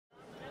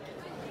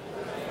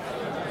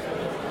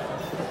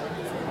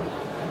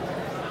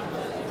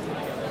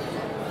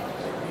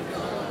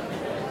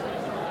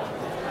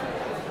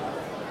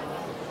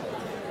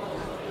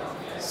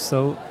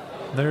So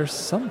there's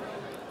some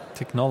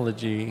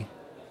technology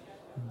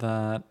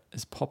that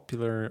is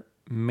popular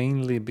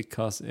mainly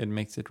because it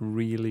makes it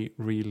really,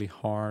 really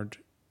hard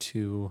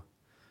to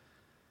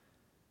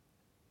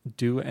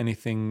do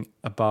anything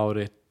about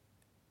it,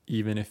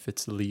 even if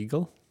it's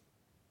legal,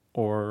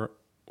 or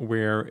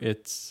where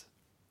it's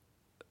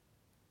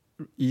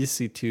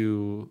easy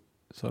to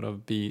sort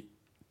of be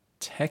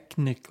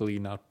technically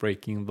not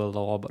breaking the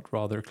law, but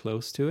rather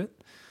close to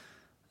it.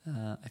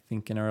 I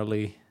think an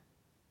early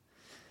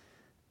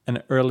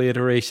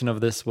iteration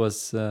of this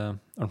was, or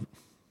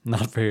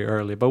not very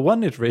early, but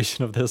one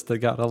iteration of this that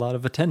got a lot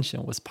of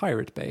attention was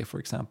Pirate Bay, for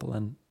example,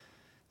 and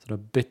sort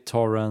of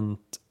BitTorrent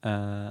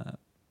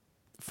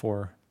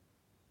for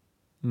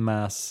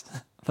mass,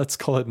 let's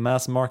call it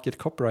mass market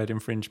copyright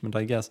infringement,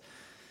 I guess.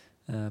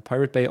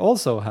 Pirate Bay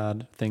also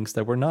had things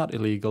that were not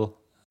illegal,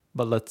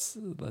 but let's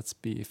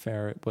be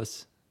fair, it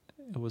was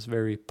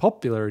very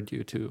popular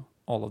due to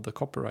all of the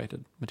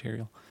copyrighted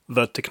material.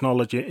 The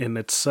technology in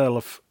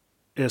itself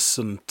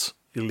isn't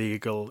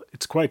illegal.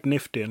 It's quite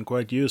nifty and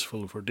quite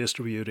useful for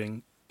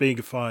distributing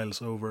big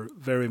files over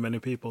very many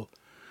people.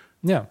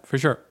 Yeah, for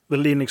sure. The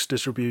Linux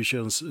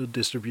distributions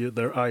distribute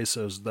their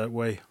ISOs that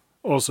way.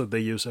 Also, they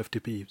use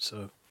FTP,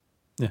 so...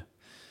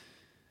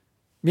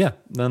 Yeah,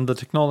 then the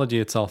technology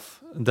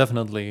itself,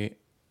 definitely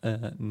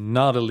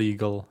not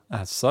illegal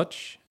as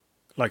such.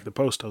 Like the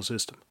postal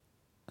system.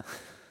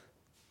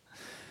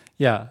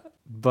 Yeah,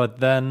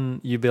 but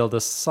then you build a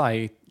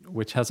site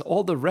which has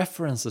all the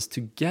references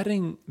to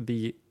getting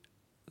the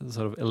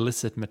sort of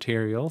illicit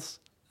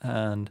materials,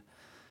 and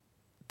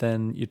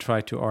then you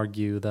try to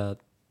argue that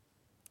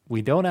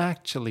we don't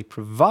actually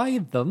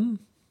provide them,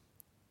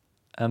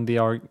 and they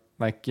are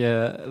like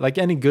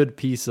any good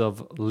piece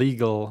of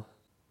legal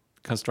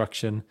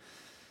construction,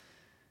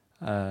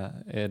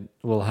 it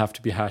will have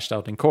to be hashed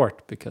out in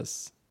court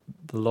because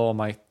the law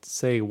might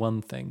say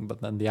one thing,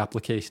 but then the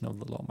application of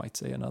the law might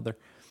say another.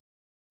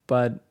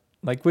 But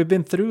like we've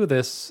been through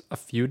this a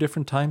few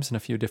different times in a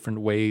few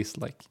different ways.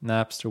 Like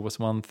Napster was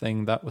one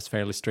thing that was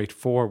fairly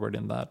straightforward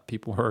in that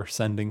people were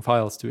sending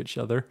files to each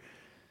other.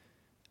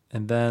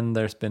 And then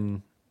there's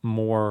been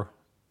more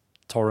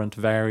torrent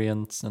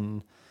variants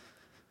and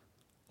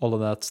all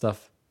of that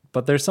stuff.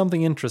 But there's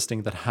something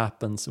interesting that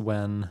happens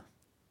when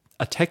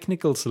a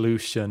technical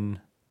solution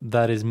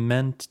that is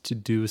meant to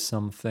do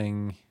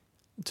something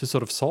to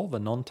sort of solve a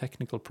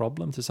non-technical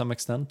problem to some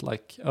extent,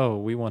 like, oh,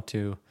 we want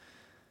to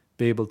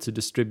be able to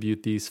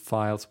distribute these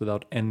files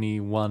without any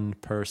one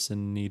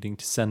person needing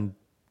to send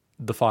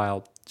the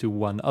file to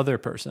one other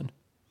person.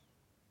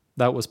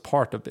 That was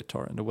part of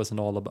BitTorrent. It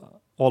wasn't all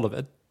of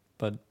it,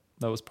 but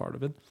that was part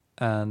of it.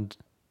 And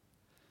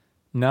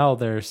now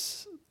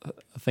there's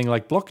a thing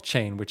like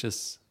blockchain, which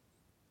is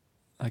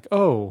like,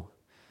 oh,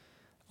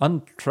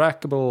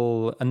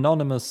 untrackable,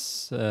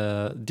 anonymous,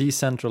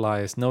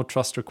 decentralized, no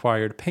trust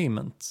required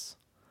payments.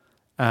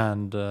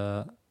 And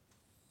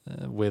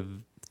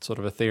with sort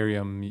of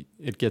Ethereum,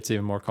 it gets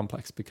even more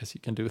complex because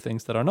you can do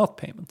things that are not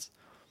payments.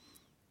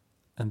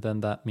 And then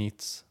that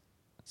meets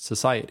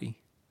society,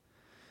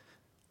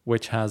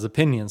 which has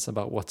opinions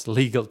about what's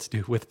legal to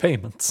do with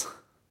payments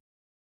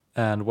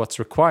and what's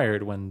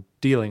required when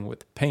dealing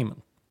with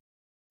payment,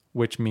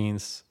 which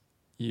means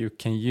you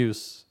can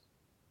use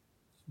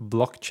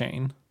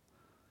blockchain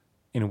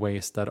in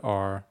ways that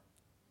are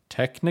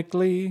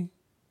technically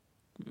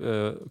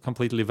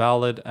completely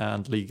valid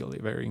and legally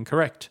very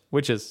incorrect,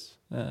 which is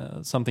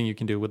something you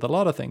can do with a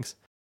lot of things.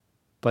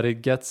 But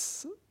it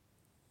gets,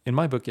 in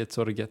my book, it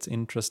sort of gets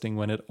interesting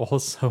when it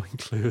also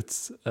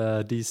includes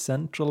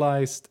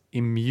decentralized,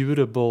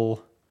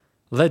 immutable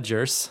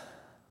ledgers,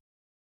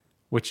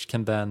 which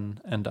can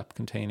then end up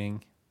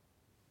containing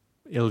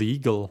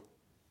illegal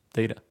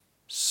data.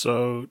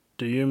 So,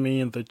 do you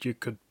mean that you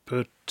could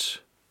put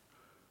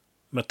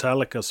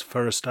Metallica's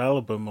first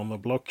album on the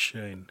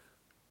blockchain?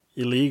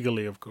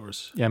 Illegally, of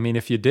course. Yeah, I mean,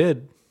 if you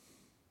did,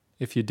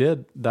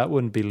 that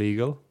wouldn't be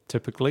legal,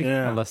 typically,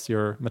 unless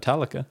you're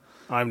Metallica.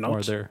 I'm not.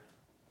 Or their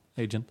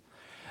agent.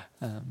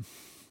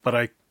 But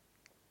I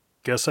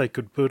guess I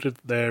could put it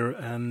there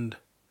and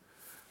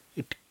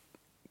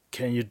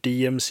can you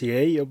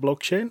DMCA a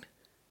blockchain?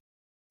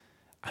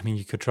 I mean,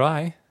 you could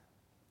try.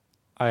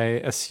 I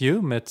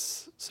assume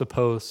it's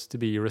supposed to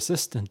be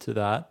resistant to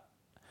that.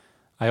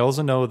 I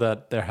also know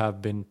that there have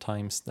been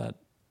times that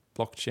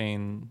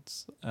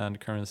blockchains and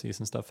currencies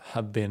and stuff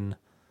have been,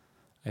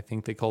 I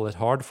think they call it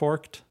hard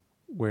forked,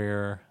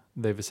 where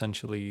they've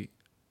essentially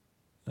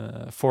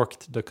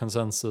forked the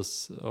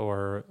consensus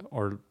or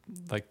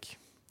like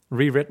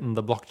rewritten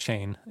the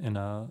blockchain in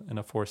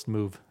a forced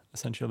move,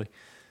 essentially,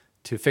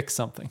 to fix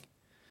something.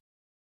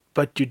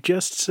 But you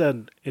just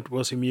said it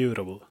was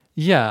immutable.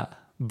 Yeah,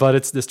 but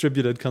it's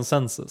distributed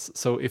consensus.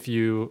 So if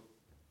you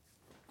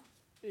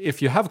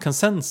have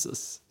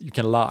consensus, you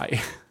can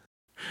lie.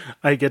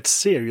 I get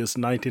serious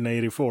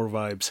 1984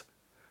 vibes.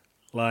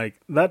 Like,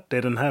 that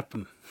didn't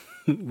happen.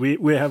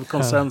 We have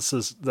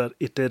consensus that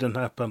it didn't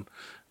happen.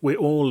 We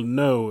all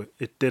know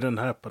it didn't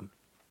happen.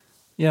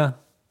 Yeah,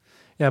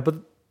 but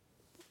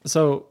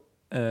so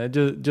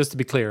just to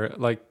be clear,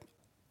 like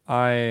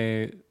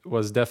I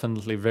was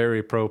definitely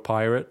very pro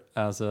pirate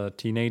as a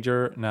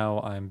teenager. Now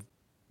I'm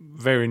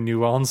very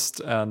nuanced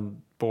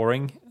and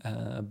boring,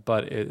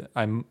 but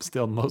I'm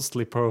still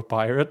mostly pro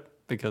pirate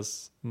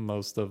because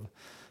most of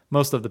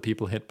the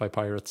people hit by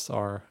pirates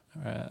are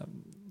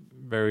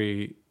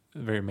very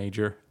very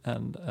major,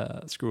 and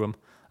screw them.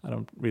 I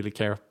don't really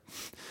care,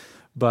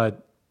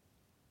 but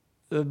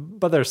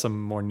there's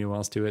some more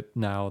nuance to it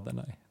now than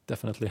I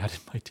definitely had in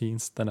my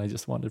teens. Then I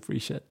just wanted free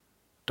shit.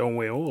 Don't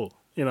we all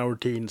in our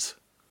teens?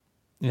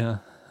 Yeah,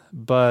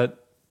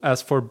 but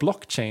as for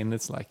blockchain,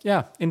 it's like,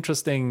 yeah,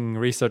 interesting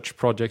research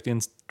project,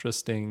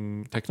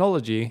 interesting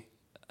technology.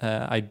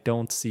 I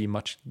don't see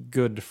much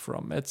good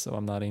from it, so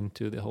I'm not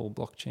into the whole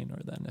blockchain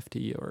or the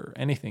NFT or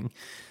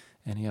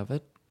any of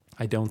it.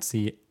 I don't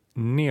see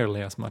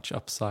nearly as much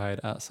upside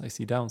as I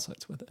see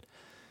downsides with it,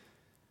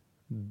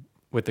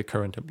 with the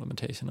current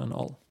implementation and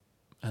all.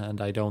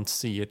 And I don't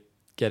see it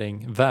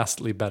getting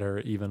vastly better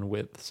even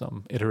with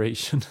some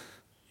iteration.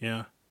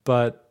 Yeah.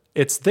 But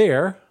it's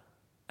there,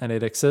 and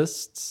it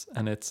exists,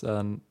 and it's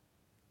an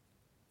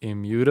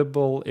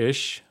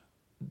immutable-ish,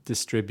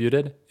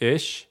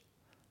 distributed-ish,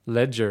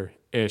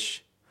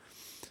 ledger-ish,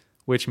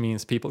 which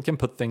means people can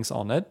put things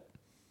on it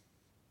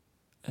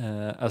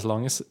as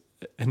long as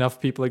enough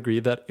people agree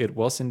that it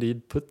was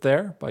indeed put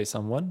there by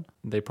someone.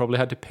 They probably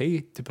had to pay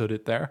to put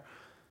it there.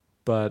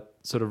 But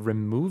sort of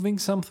removing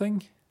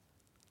something,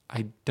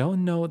 I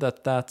don't know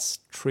that that's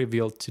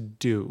trivial to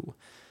do.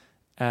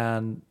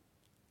 And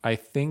I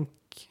think,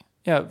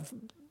 yeah,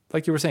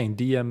 like you were saying,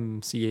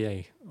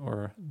 DMCA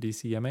or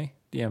DCMA?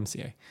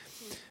 DMCA.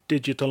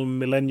 Digital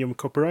Millennium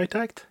Copyright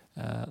Act?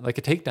 Like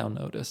a takedown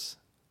notice.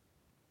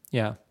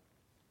 Yeah.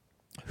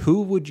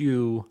 Who would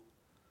you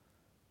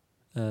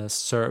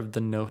serve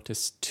the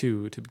notice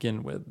to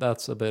begin with?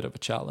 That's a bit of a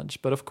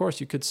challenge. But of course,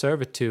 you could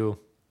serve it to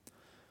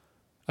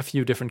a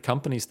few different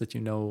companies that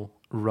you know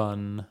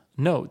run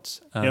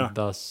nodes and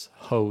thus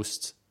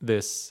host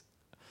this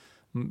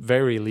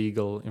very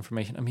legal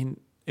information. I mean,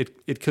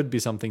 it could be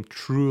something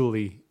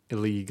truly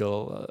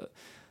illegal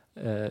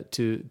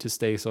to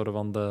stay sort of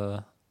on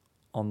the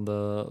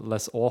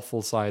less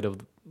awful side of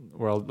the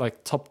world,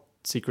 like top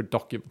secret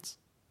documents.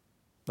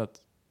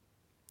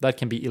 That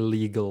can be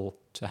illegal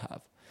to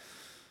have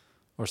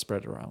or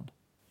spread around.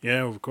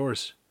 Yeah, of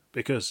course.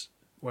 Because,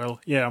 well,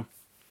 yeah.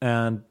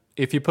 And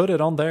if you put it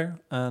on there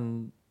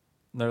and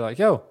they're like,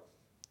 yo,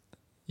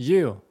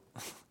 you,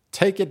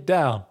 take it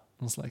down.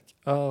 It's like,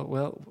 oh,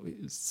 well,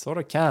 we sort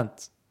of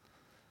can't.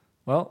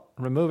 Well,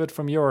 remove it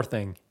from your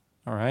thing.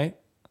 All right.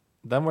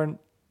 Then we're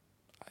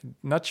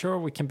not sure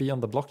we can be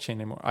on the blockchain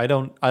anymore. I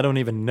don't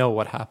even know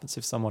what happens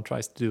if someone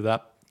tries to do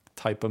that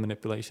type of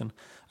manipulation.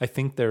 I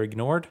think they're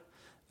ignored,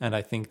 and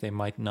I think they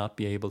might not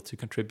be able to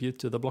contribute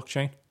to the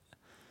blockchain.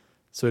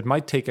 So it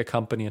might take a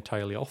company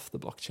entirely off the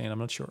blockchain. I'm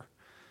not sure.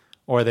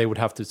 Or they would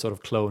have to sort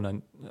of clone,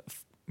 and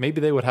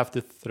maybe they would have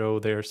to throw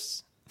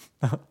theirs.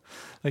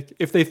 Like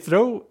if they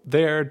throw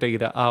their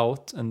data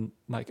out and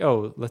like,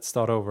 oh, let's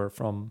start over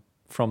from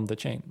the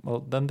chain. Well,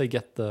 then they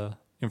get the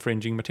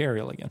infringing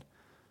material again.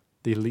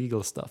 The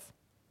illegal stuff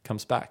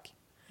comes back.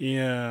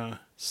 Yeah.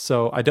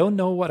 So I don't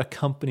know what a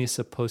company is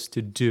supposed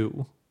to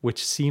do,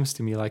 which seems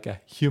to me like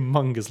a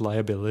humongous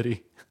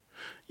liability.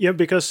 Yeah,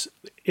 because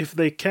if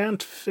they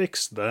can't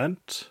fix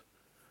that,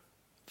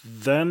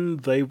 then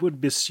they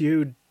would be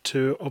sued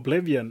to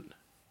oblivion.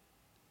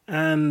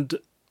 And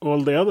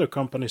all the other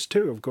companies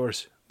too, of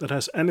course, that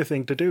has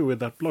anything to do with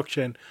that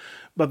blockchain.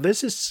 But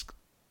this is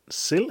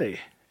silly,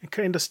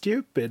 kind of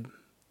stupid.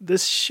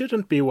 This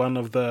shouldn't be one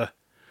of the...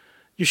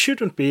 You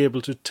shouldn't be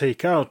able to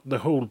take out the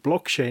whole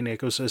blockchain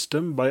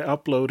ecosystem by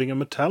uploading a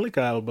Metallica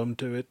album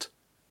to it.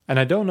 And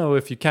I don't know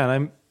if you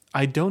can.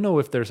 I don't know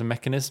if there's a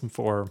mechanism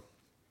for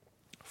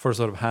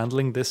sort of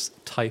handling this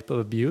type of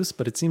abuse,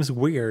 but it seems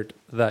weird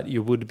that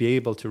you would be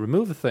able to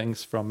remove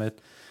things from it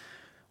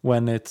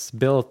when it's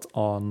built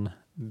on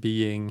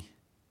being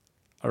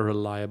a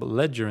reliable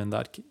ledger in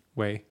that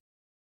way.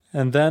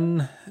 And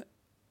then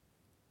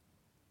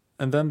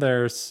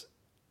there's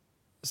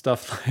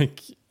stuff like,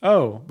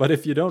 oh, but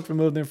if you don't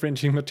remove the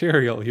infringing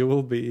material, you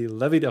will be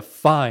levied a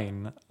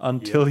fine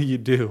until you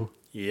do.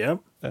 Yep.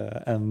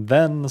 And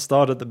then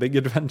started the big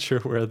adventure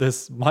where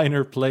this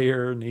minor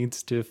player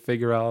needs to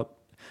figure out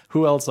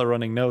who else are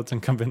running nodes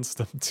and convince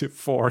them to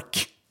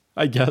fork,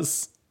 I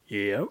guess.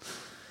 Yep.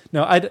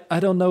 No, I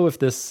don't know if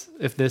this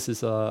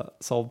is a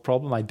solved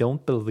problem. I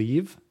don't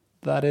believe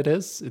that it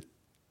is.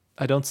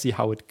 I don't see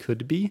how it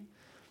could be.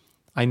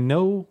 I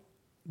know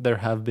there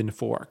have been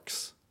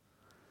forks,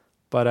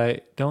 but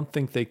I don't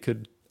think they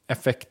could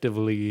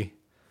effectively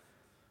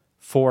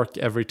fork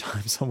every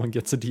time someone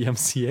gets a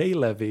DMCA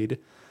levied.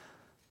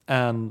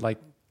 And like,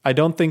 I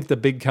don't think the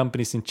big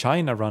companies in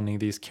China running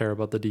these care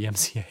about the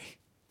DMCA.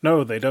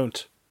 No, they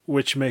don't.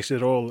 Which makes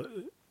it all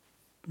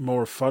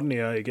more funny,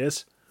 I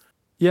guess.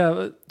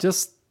 Yeah,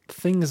 just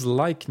things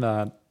like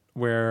that,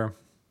 where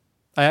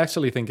I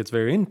actually think it's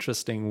very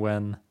interesting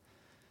when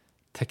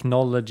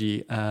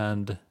technology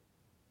and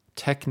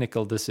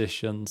technical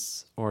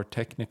decisions or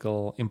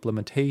technical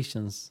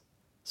implementations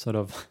sort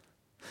of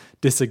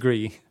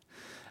disagree.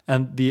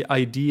 And the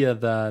idea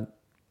that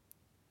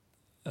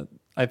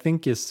I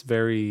think is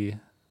very,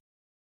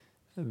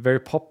 very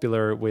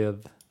popular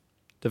with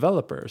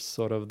developers,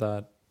 sort of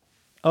that,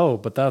 oh,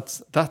 but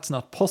that's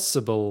not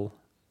possible,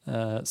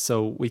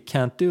 so we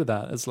can't do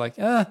that. It's like,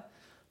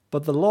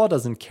 but the law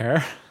doesn't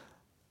care.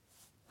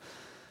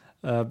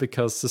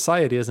 Because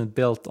society isn't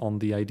built on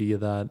the idea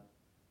that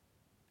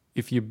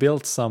if you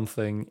built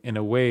something in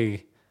a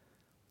way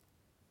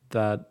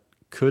that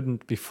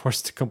couldn't be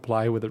forced to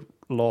comply with the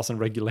laws and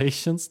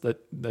regulations,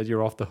 that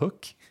you're off the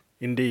hook.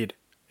 Indeed.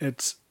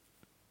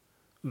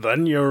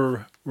 Then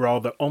you're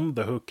rather on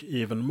the hook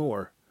even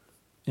more.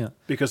 Yeah.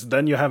 Because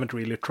then you haven't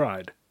really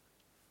tried.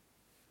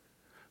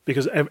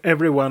 Because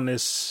everyone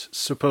is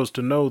supposed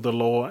to know the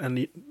law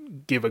and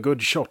give a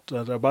good shot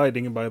at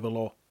abiding by the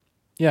law.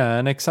 Yeah,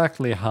 and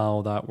exactly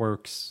how that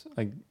works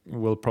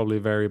will probably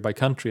vary by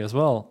country as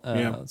well.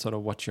 Sort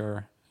of what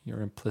your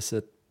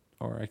implicit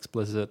or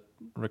explicit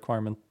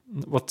requirement,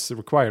 what's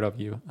required of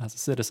you as a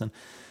citizen.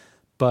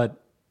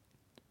 But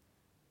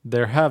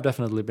there have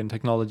definitely been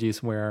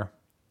technologies where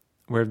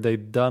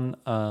they've done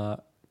a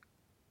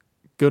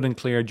good and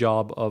clear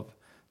job of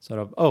sort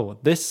of, oh,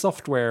 this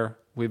software,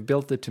 we've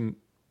built it to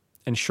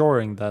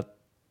ensuring that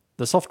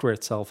the software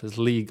itself is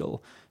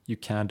legal. You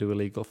can do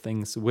illegal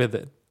things with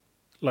it.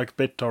 Like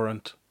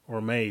BitTorrent or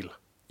Mail.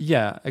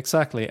 Yeah,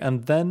 exactly.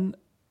 And then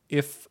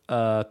if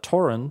a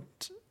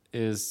torrent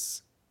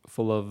is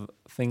full of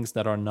things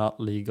that are not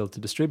legal to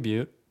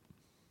distribute,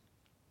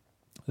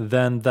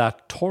 then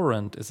that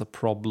torrent is a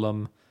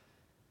problem,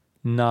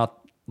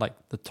 not like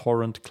the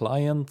torrent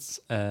clients,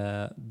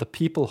 the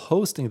people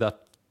hosting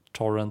that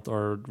torrent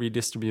or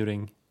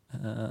redistributing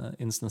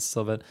instances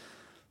of it,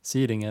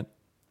 seeding it,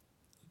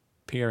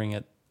 peering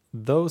it.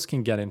 Those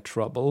can get in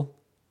trouble,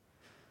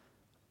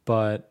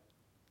 but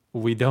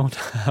we don't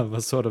have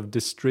a sort of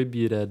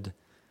distributed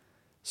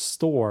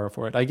store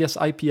for it. I guess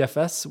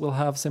IPFS will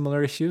have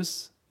similar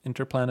issues,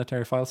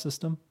 Interplanetary File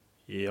System.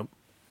 Yep.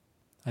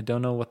 I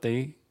don't know what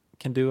they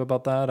can do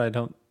about that. I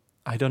don't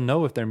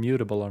know if they're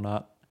mutable or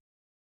not.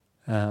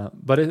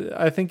 But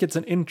I think it's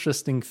an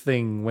interesting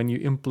thing when you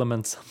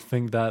implement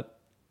something that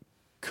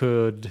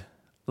could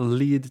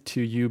lead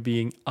to you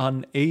being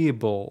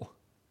unable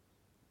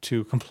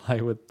to comply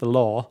with the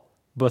law,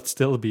 but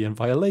still be in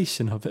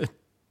violation of it.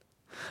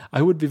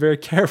 I would be very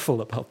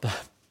careful about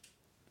that,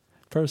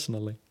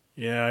 personally.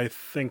 Yeah, I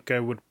think I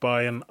would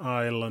buy an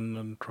island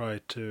and try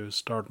to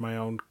start my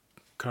own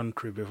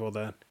country before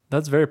that.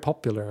 That's very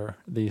popular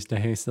these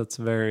days. That's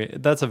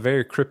a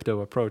very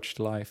crypto approach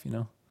to life, you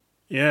know?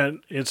 Yeah,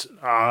 it's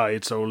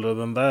older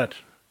than that.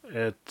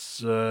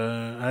 It's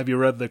have you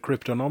read the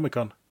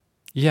Cryptonomicon?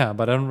 Yeah,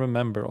 but I don't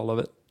remember all of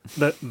it.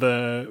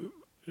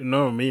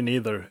 No, me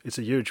neither. It's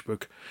a huge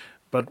book.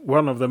 But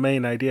one of the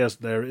main ideas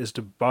there is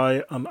to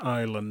buy an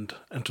island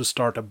and to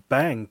start a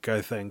bank,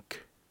 I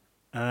think.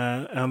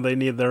 And they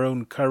need their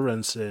own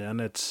currency,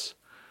 and it's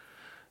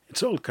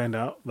all kind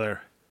of out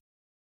there.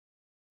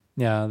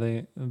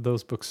 Yeah,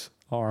 those books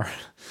are.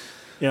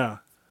 Yeah.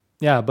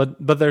 Yeah, but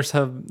there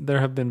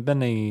have been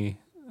many,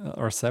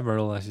 or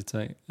several, I should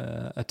say,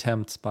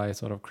 attempts by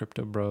sort of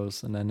crypto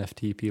bros and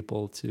NFT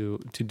people to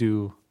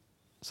do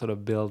sort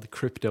of build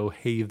crypto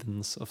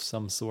havens of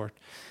some sort.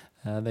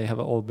 They have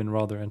all been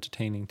rather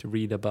entertaining to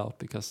read about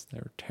because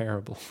they're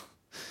terrible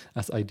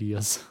as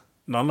ideas.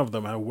 None of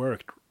them have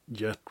worked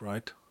yet,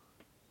 right?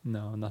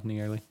 No, not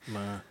nearly.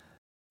 Nah.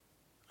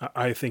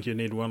 I think you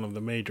need one of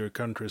the major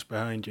countries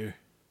behind you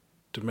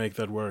to make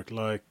that work,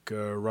 like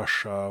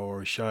Russia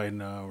or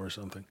China or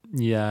something.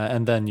 Yeah,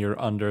 and then you're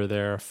under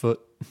their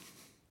foot.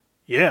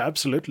 Yeah,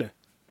 absolutely.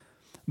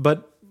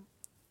 But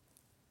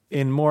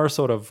in more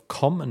sort of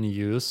common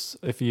use,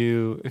 if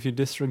you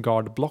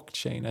disregard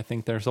blockchain, I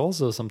think there's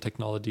also some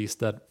technologies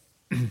that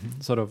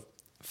sort of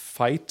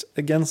fight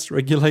against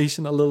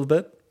regulation a little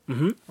bit,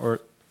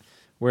 or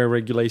where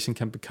regulation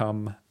can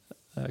become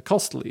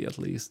costly, at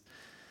least.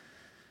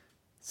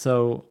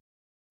 So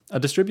a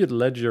distributed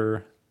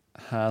ledger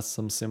has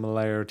some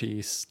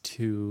similarities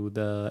to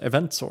the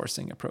event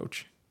sourcing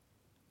approach,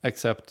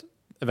 except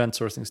event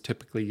sourcing is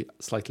typically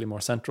slightly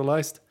more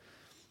centralized.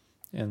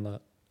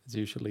 It's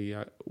usually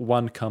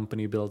one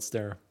company builds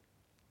their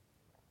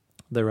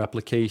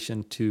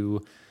application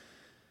to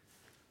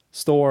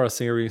store a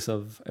series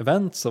of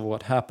events of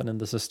what happened in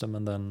the system,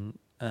 and then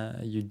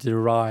you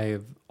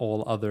derive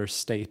all other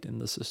state in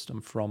the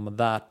system from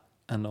that,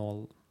 and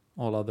all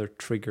other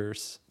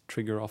triggers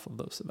trigger off of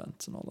those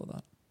events and all of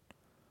that.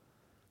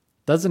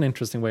 That's an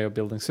interesting way of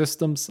building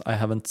systems. I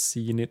haven't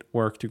seen it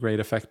work to great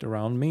effect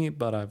around me,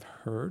 but I've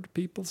heard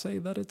people say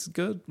that it's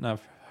good, and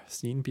I've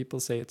seen people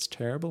say it's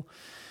terrible.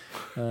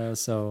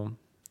 So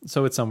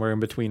it's somewhere in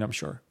between, I'm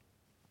sure.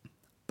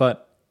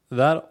 But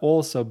that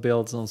also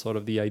builds on sort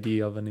of the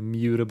idea of an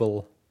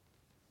immutable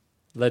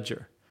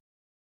ledger.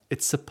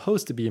 It's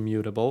supposed to be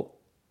immutable.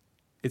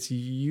 It's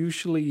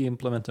usually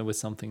implemented with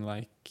something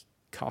like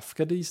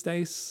Kafka these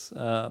days,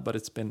 but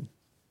it's been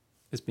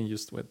it's been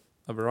used with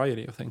a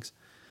variety of things.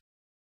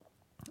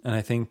 And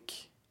I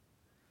think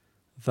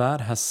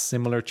that has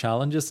similar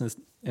challenges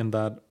in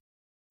that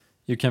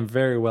you can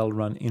very well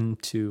run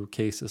into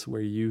cases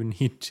where you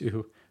need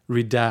to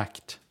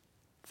redact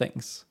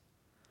things.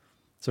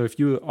 So if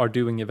you are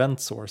doing event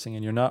sourcing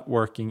and you're not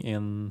working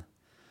in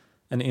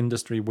an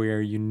industry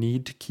where you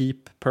need to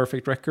keep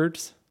perfect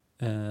records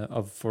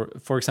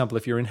for example,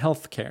 if you're in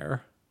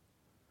healthcare,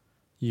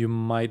 you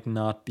might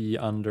not be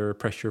under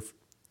pressure.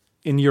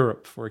 In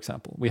Europe, for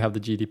example, we have the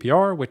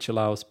GDPR, which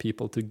allows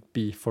people to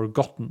be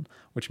forgotten,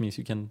 which means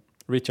you can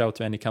reach out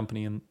to any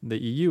company in the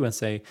EU and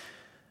say,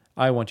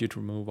 I want you to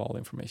remove all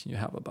information you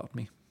have about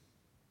me.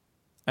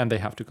 And they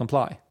have to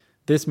comply.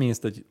 This means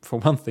that, for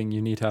one thing,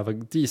 you need to have a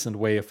decent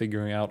way of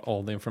figuring out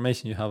all the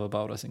information you have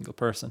about a single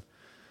person.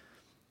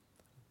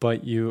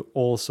 But you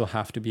also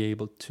have to be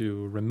able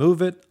to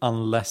remove it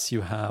unless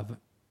you have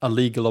a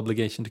legal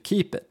obligation to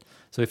keep it.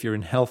 So if you're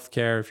in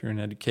healthcare, if you're in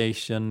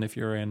education, if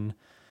you're in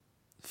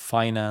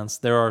finance,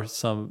 there are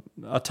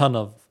a ton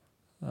of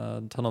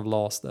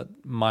laws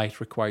that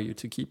might require you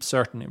to keep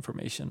certain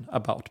information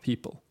about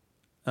people,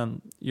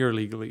 and you're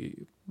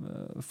legally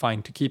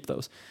fine to keep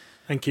those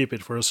and keep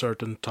it for a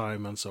certain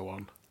time and so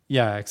on.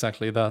 Yeah,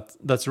 exactly.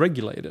 That's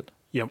regulated.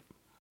 Yep.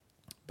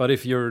 But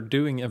if you're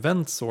doing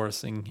event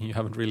sourcing, you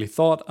haven't really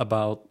thought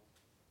about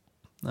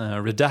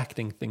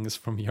redacting things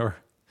from your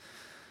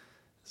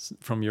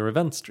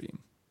event stream.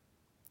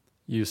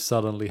 You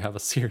suddenly have a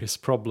serious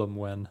problem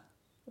when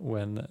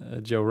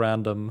Joe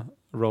Random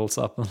rolls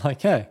up and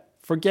like, hey,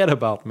 forget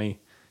about me,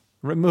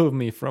 remove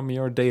me from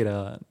your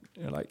data. And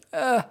you're like,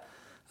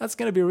 that's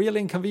going to be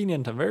really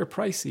inconvenient and very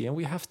pricey, and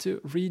we have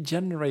to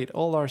regenerate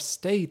all our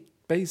state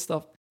based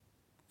off.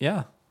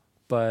 Yeah,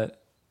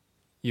 but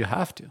you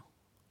have to,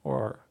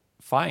 or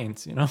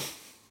fines,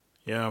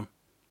 Yeah.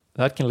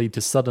 That can lead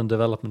to sudden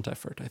development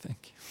effort, I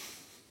think.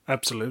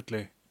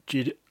 Absolutely.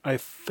 I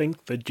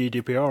think the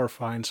GDPR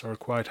fines are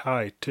quite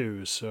high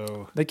too,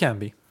 so... They can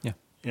be, yeah.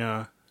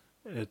 Yeah,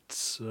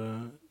 it's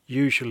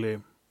usually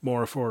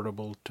more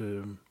affordable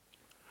to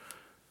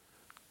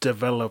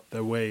develop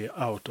the way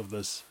out of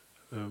this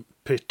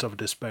pit of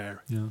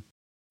despair. Yeah.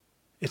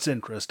 It's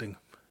interesting.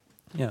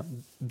 Yeah.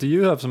 Do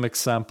you have some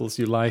examples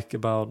you like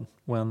about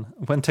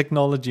when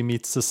technology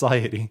meets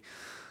society?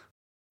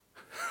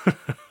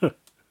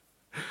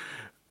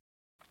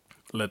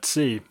 Let's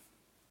see.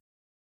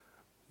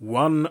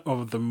 One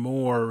of the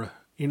more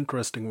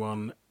interesting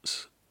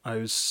ones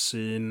I've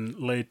seen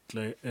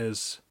lately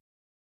is,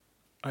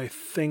 I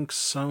think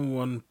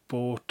someone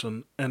bought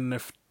an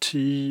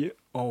NFT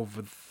of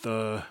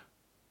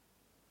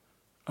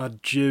a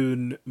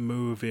Dune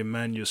movie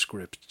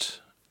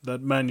manuscript.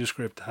 That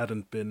manuscript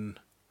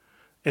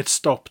it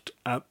stopped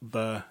at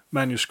the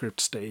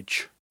manuscript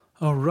stage.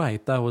 Oh,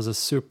 right. That was a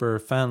super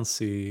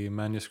fancy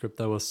manuscript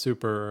that was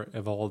super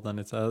evolved, and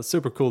it's a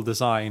super cool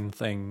design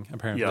thing,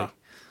 apparently. Yeah.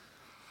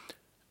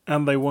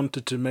 And they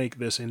wanted to make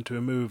this into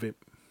a movie.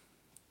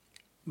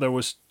 There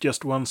was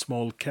just one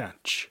small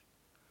catch.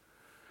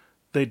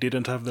 They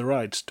didn't have the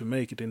rights to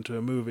make it into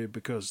a movie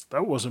because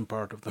that wasn't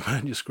part of the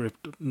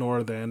manuscript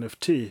nor the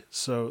NFT.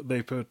 So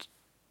they put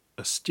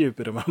a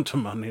stupid amount of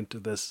money into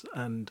this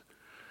and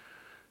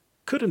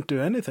couldn't do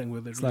anything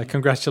with it. It's really. Like,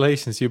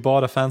 congratulations, you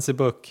bought a fancy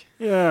book.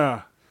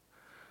 Yeah.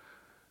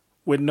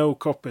 With no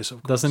copies,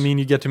 of course. Doesn't mean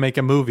you get to make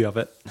a movie of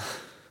it.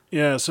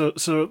 Yeah, so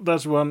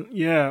that's one.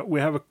 Yeah, we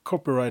have a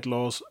copyright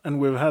laws, and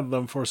we've had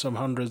them for some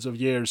hundreds of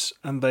years,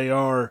 and they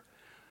are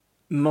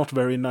not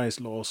very nice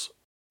laws,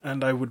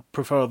 and I would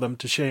prefer them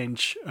to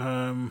change,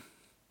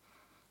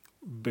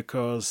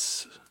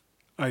 because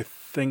I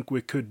think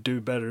we could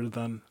do better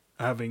than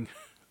having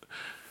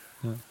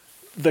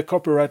the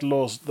copyright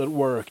laws that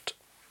worked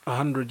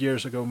 100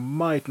 years ago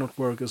might not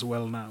work as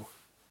well now.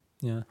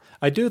 Yeah,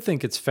 I do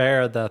think it's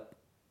fair that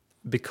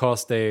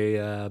because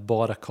they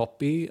bought a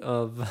copy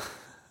of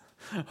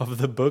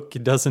the book,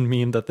 it doesn't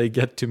mean that they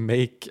get to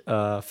make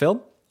a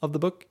film of the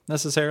book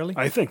necessarily.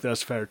 I think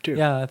that's fair too.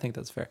 Yeah, I think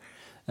that's fair.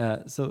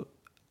 So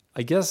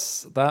I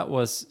guess that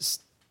was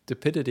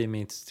stupidity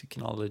meets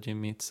technology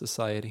meets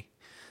society.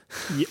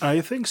 Yeah,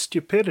 I think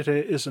stupidity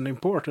is an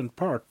important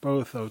part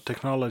both of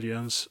technology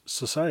and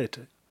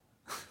society.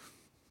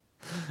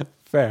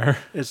 Fair.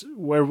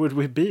 Where would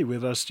we be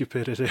without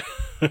stupidity?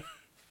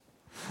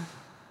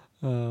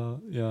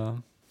 Yeah.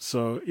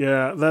 So,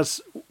 yeah,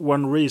 that's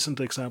one recent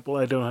example.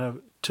 I don't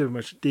have too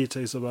much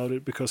details about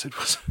it because it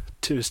was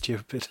too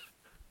stupid.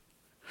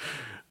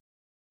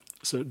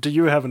 So, do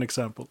you have an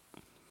example?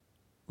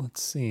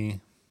 Let's see.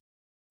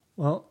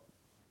 Well,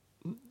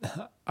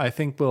 I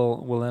think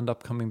we'll end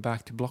up coming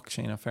back to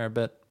blockchain a fair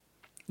bit.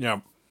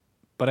 Yeah.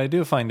 But I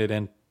do find it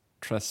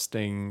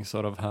interesting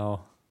sort of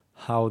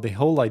how the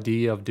whole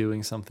idea of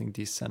doing something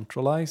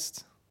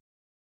decentralized.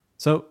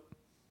 So,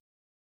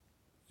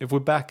 if we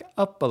back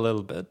up a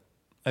little bit,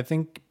 I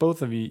think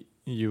both of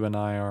you and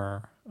I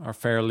are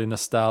fairly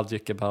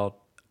nostalgic about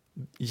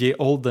the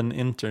olden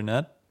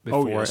internet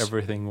before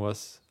everything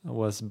was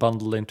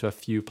bundled into a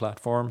few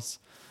platforms.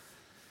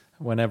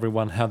 when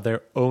everyone had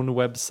their own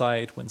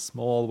website, when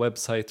small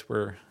websites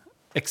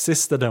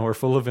existed and were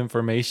full of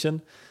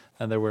information,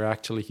 and there were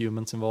actually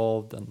humans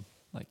involved, and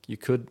like you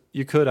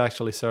could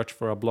actually search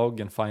for a blog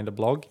and find a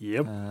blog,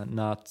 Yep.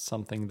 not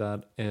something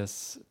that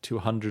is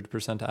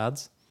 200%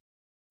 ads.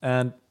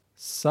 And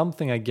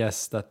something I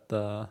guess that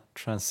the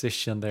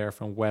transition there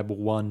from Web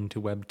 1 to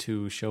Web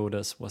 2 showed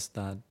us was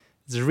that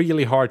it's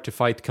really hard to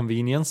fight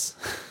convenience.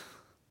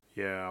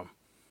 Yeah.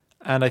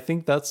 And I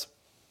think that's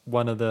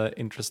one of the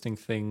interesting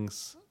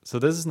things. So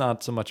this is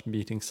not so much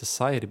meeting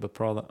society, but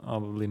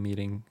probably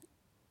meeting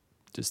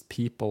just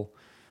people,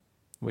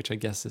 which I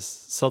guess is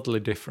subtly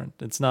different.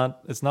 It's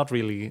not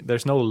really,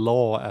 there's no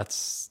law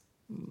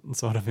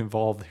sort of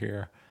involved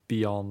here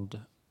beyond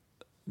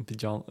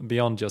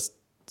just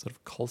sort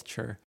of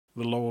culture.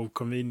 The law of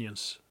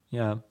convenience.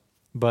 Yeah.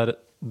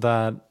 But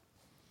that,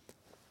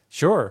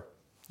 sure,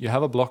 you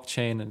have a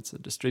blockchain and it's a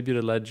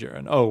distributed ledger,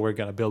 and we're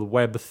going to build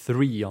Web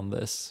 3 on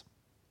this.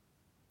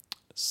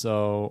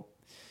 So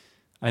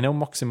I know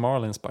Moxie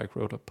Marlinspike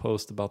wrote a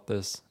post about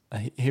this.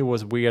 He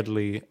was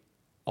weirdly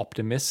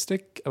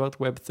optimistic about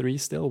Web 3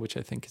 still, which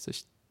I think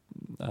is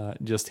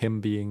just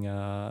him being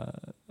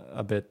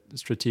a bit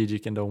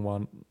strategic and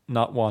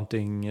not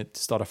wanting it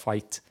to start a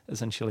fight,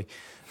 essentially.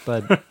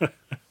 But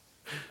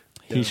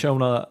he's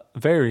shown a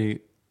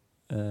very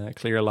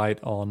clear light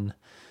on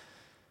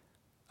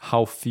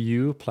how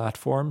few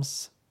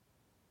platforms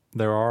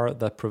there are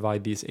that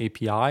provide these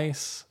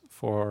APIs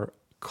for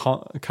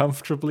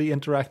comfortably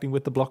interacting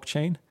with the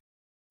blockchain,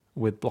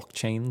 with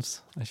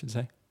blockchains, I should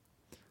say,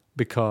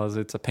 because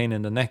it's a pain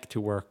in the neck to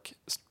work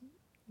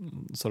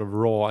sort of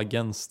raw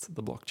against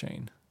the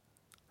blockchain.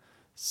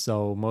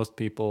 So most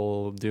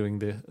people doing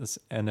this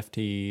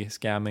NFT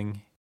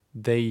scamming,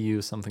 they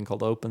use something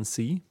called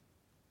OpenSea,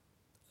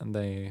 and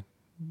they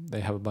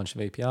have a bunch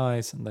of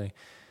APIs, and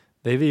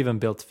they've even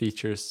built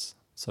features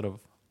sort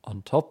of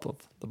on top of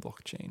the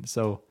blockchain.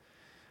 So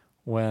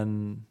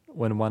when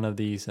one of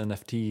these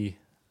NFT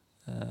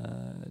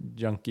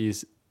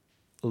junkies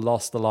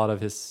lost a lot of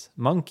his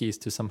monkeys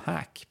to some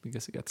hack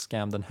because he got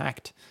scammed and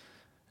hacked,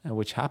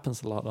 which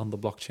happens a lot on the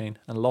blockchain,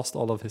 and lost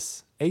all of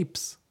his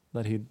apes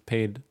that he'd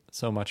paid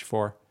so much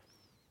for,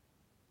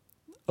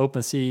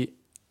 OpenSea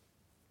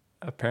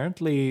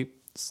apparently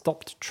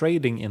stopped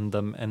trading in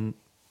them and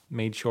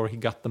made sure he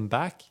got them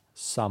back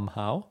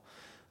somehow,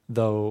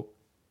 though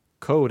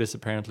code is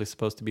apparently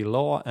supposed to be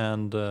law,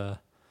 and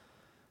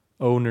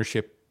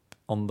ownership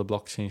on the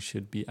blockchain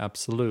should be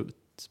absolute.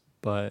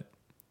 But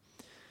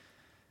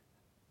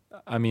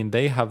I mean,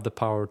 they have the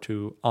power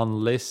to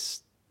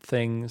unlist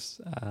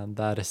things, and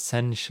that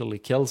essentially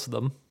kills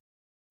them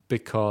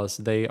because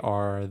they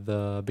are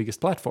the biggest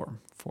platform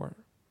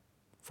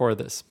for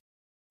this.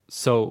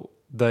 So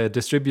the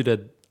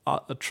distributed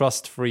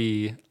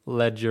trust-free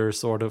ledger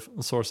sort of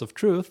source of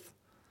truth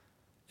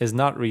is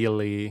not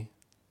really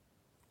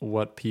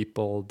what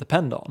people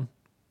depend on.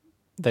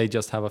 They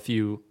just have a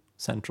few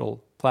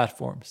central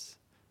platforms,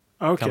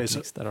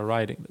 companies that are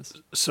writing this.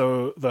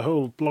 So the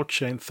whole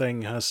blockchain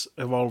thing has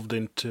evolved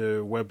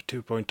into Web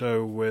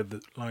 2.0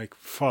 with like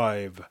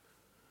 5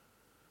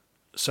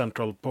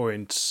 central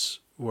points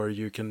where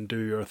you can do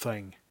your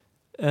thing.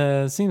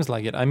 Seems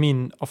like it. I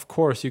mean, of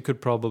course, you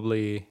could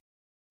probably...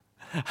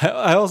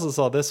 I also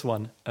saw this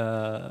one,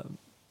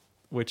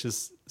 which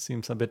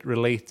seems a bit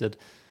related.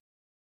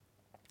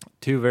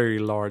 Two very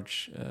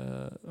large,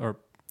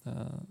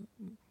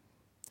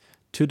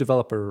 two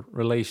developer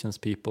relations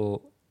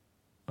people,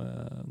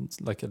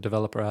 like a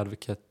developer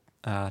advocate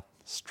at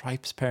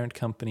Stripe's parent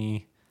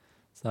company.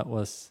 So that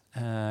was,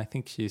 I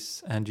think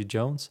she's Angie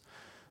Jones.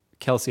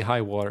 Kelsey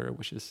Highwater,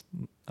 which is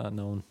a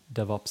known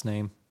DevOps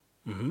name,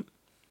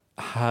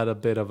 had a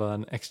bit of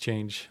an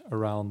exchange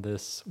around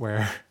this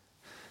where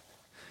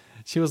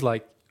she was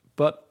like,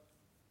 but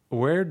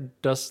where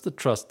does the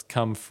trust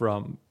come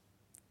from?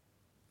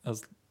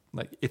 As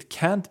like, it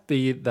can't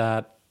be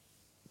that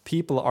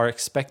people are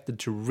expected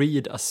to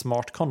read a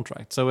smart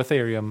contract. So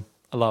Ethereum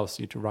allows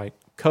you to write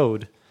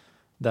code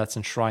that's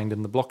enshrined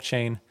in the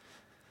blockchain,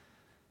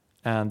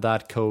 and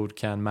that code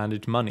can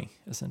manage money,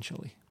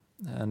 essentially.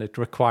 And it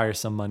requires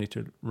some money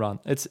to run.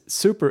 It's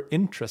super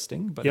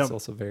interesting, but it's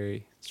also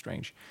very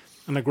strange.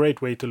 And a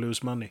great way to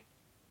lose money.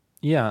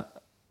 Yeah.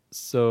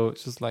 So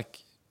it's just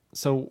like,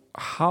 so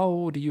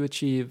how do you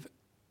achieve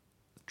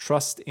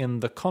trust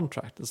in the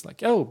contract? It's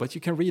like, oh, but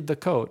you can read the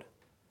code.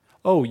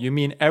 Oh, you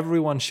mean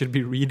everyone should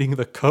be reading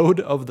the code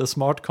of the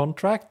smart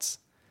contracts?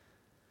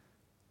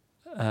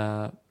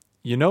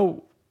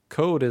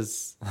 Code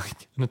is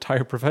like an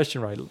entire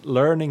profession, right?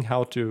 Learning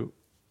how to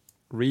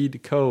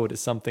read code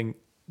is something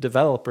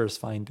developers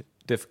find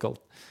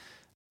difficult.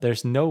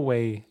 There's no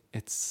way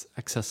it's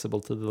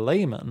accessible to the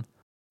layman.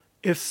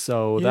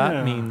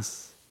 That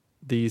means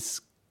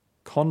these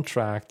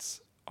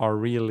contracts are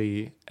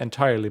really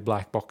entirely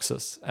black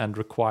boxes and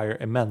require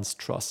immense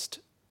trust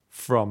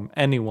from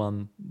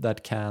anyone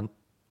that can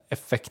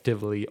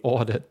effectively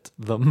audit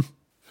them.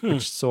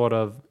 Which sort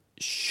of,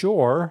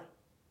 sure,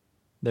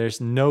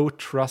 there's no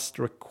trust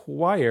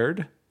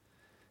required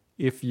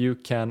if you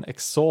can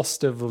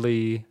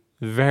exhaustively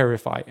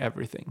verify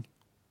everything,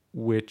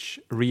 which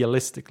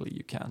realistically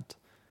you can't.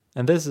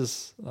 And this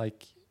is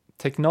like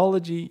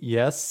technology.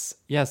 Yes,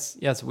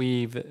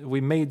 we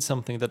made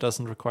something that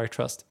doesn't require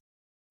trust.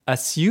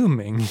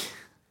 Assuming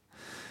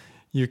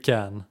you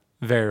can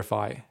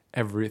verify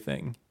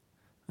everything.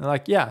 And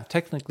like, yeah,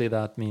 technically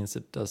that means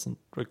it doesn't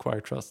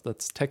require trust.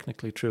 That's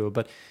technically true.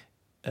 But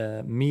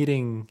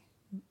meeting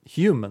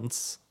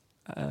humans,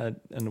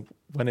 and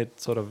when it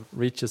sort of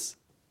reaches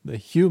the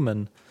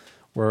human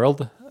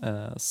world,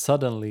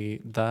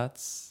 suddenly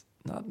that's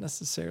not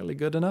necessarily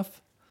good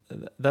enough.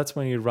 That's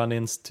when you run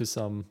into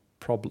some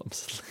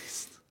problems, at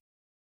least.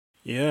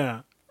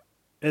 Yeah.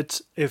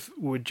 It's if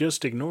we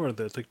just ignore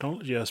the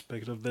technology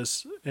aspect of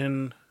this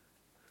in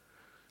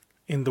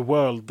the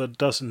world that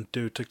doesn't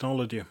do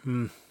technology.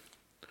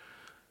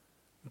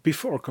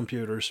 Before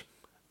computers,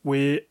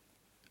 we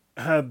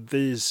had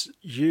these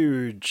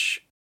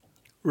huge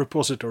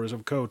repositories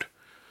of code,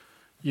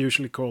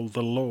 usually called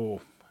the law,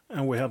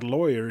 and we had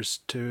lawyers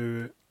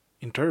to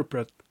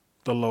interpret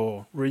the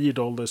law, read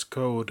all this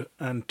code,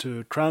 and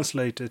to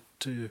translate it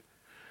to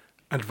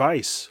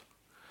advice.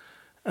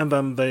 And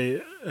then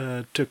they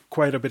took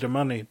quite a bit of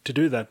money to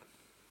do that.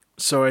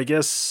 So I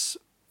guess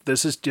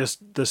this is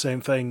just the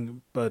same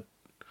thing, but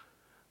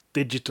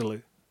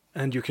digitally,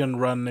 and you can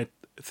run it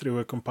through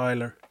a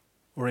compiler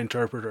or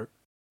interpreter.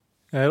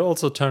 It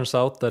also turns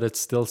out that it's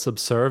still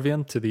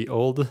subservient to the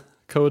old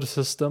code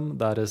system,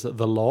 that is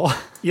the law.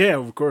 Yeah,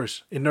 of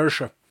course,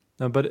 inertia.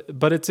 No,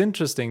 but it's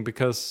interesting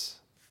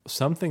because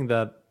something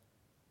that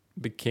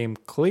became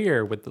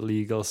clear with the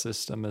legal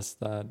system is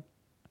that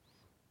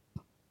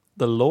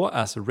the law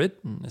as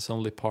written is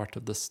only part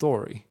of the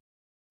story.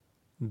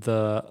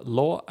 The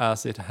law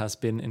as it has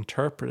been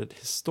interpreted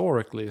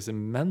historically is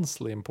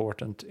immensely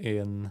important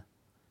in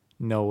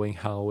knowing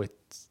how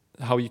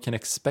you can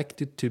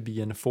expect it to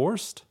be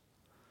enforced,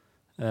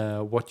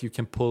 what you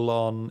can pull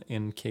on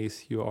in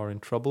case you are in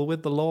trouble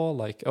with the law.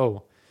 Like,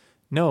 oh,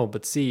 no,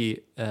 but see,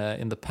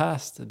 in the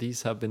past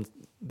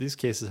these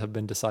cases have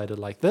been decided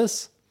like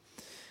this,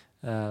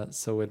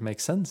 so it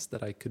makes sense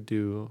that I could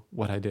do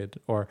what I did,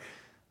 or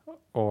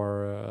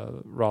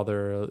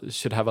rather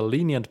should have a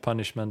lenient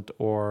punishment,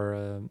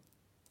 or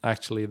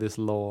actually this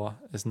law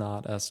is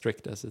not as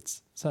strict as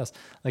it says.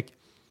 Like,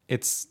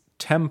 it's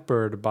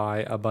tempered by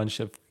a bunch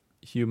of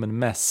human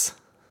mess.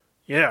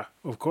 Yeah,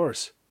 of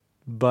course.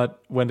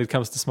 But when it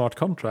comes to smart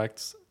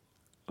contracts,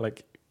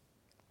 like,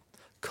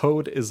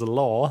 code is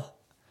law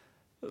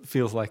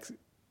feels like,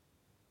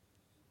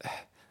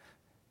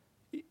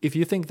 if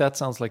you think that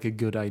sounds like a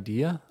good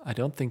idea, I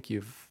don't think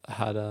you've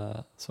had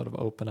a sort of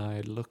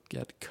open-eyed look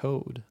at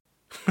code.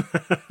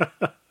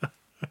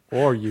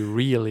 Or you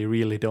really,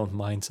 really don't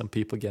mind some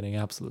people getting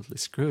absolutely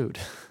screwed.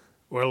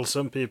 Well,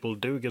 some people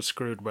do get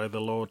screwed by the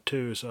law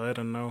too, so I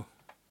don't know.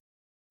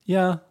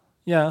 Yeah,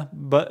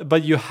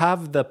 but you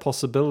have the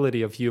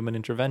possibility of human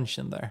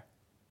intervention there.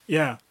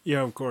 Yeah,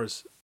 of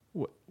course.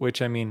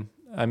 Which, I mean,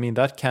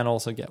 that can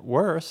also get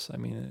worse. I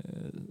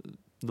mean,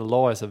 the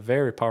law is a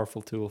very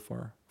powerful tool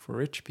for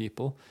rich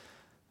people.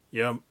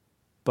 Yeah.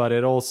 But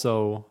it's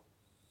also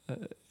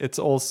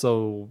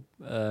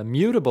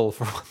mutable,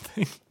 for one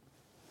thing.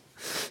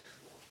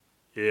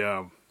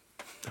 Yeah.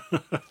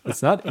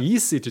 It's not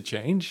easy to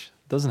change.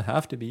 It doesn't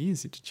have to be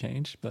easy to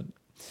change, but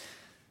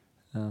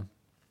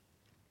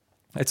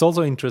it's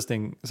also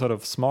interesting, sort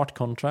of smart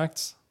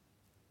contracts.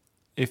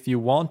 If you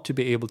want to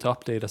be able to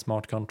update a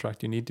smart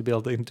contract, you need to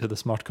build into the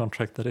smart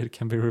contract that it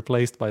can be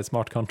replaced by a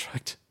smart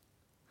contract.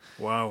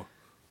 Wow.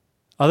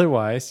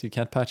 Otherwise, you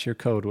can't patch your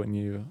code when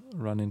you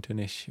run into an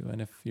issue.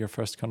 And if your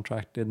first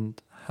contract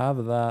didn't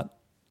have that,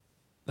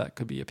 that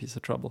could be a piece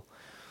of trouble.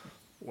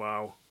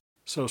 Wow.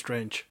 So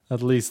strange.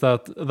 At least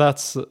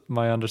that's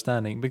my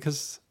understanding,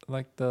 because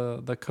like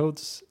the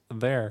code's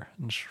there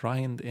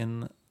enshrined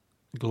in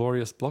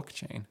glorious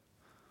blockchain.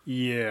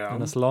 Yeah.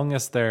 And as long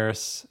as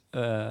there's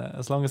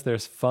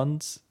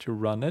funds to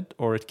run it,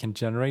 or it can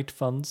generate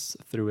funds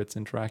through its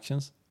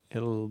interactions,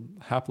 it'll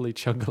happily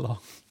chug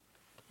along.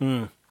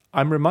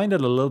 I'm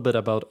reminded a little bit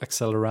about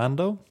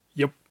Accelerando.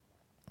 Yep.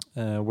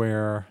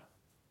 Where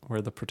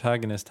the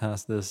protagonist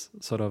has this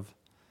sort of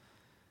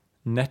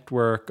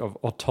network of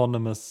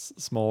autonomous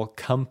small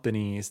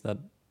companies that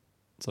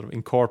sort of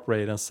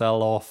incorporate and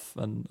sell off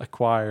and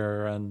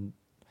acquire and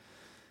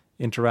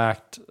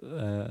interact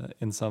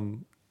in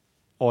some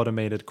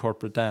automated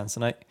corporate dance.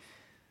 And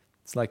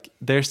it's like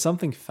there's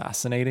something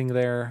fascinating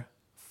there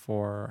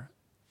for,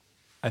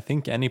 I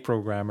think, any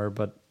programmer,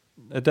 but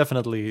it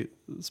definitely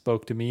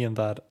spoke to me in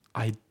that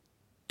I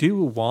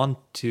do want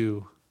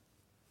to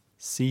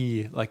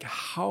see, like,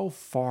 how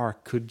far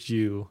could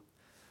you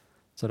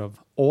sort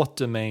of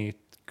automate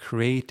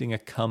creating a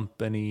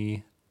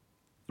company,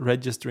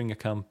 registering a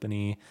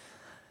company,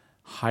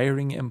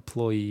 hiring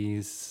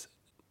employees,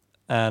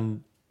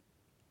 and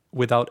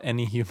without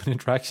any human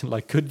interaction.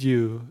 Like, could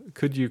you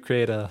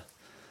create a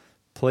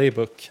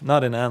playbook,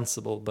 not in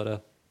Ansible,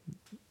 but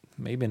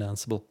maybe in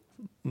Ansible,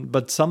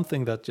 but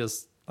something that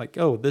just like,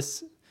 oh,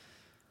 this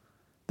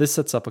this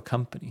sets up a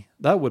company.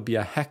 That would be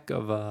a heck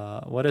of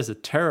a, what is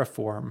it,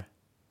 Terraform.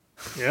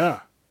 Yeah.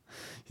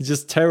 You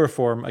just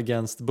Terraform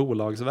against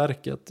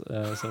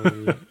Bolagsverket, so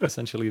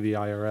essentially the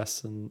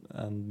IRS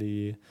and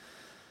the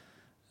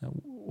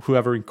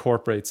whoever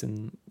incorporates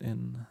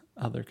in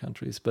other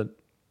countries, but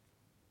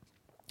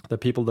the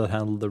people that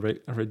handle the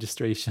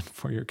registration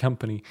for your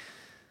company,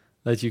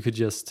 that you could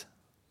just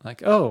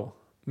like, oh,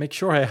 make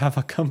sure I have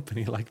a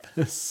company like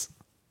this.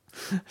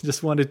 I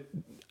just want to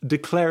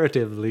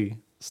declaratively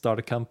start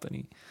a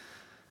company.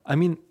 I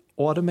mean,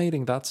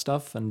 automating that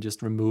stuff and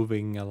just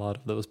removing a lot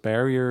of those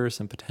barriers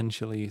and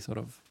potentially sort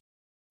of,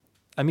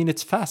 I mean,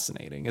 it's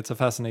fascinating. It's a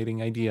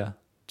fascinating idea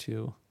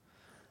to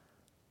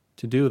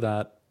do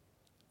that.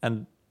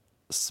 And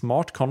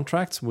smart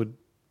contracts would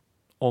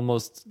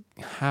almost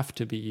have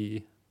to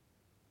be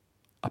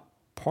a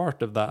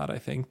part of that, I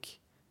think.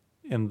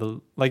 In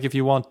the, like, if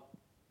you want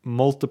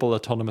multiple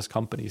autonomous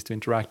companies to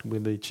interact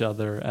with each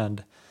other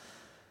and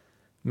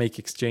make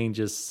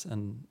exchanges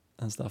and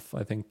stuff,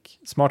 I think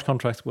smart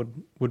contracts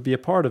would be a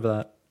part of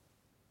that.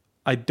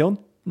 I don't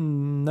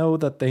know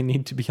that they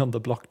need to be on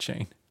the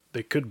blockchain.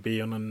 They could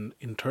be on an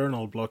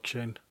internal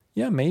blockchain.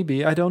 Yeah,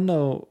 maybe. I don't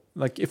know.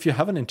 Like, if you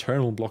have an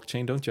internal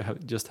blockchain, don't you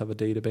just have a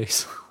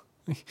database?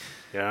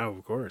 Yeah,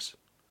 of course.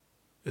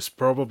 It's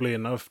probably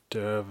enough to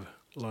have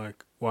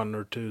like 1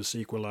 or 2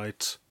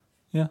 SQLites.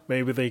 Yeah.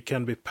 Maybe they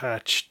can be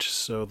patched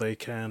so they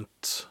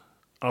can't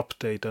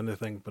update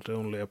anything but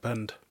only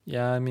append.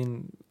 Yeah, I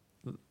mean,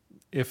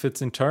 if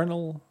it's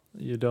internal,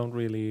 you don't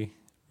really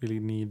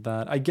need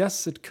that. I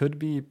guess it could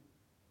be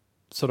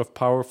sort of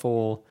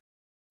powerful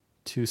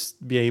to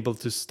be able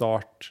to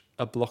start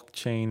a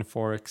blockchain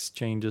for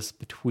exchanges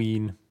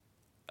between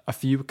a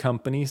few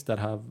companies that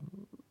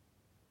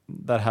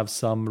have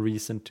some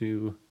reason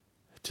to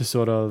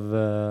sort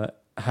of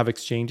have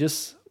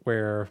exchanges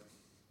where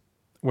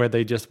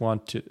they just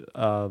want to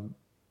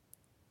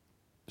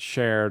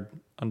shared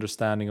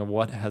understanding of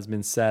what has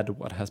been said,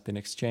 what has been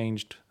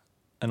exchanged,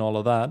 and all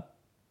of that,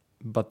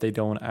 but they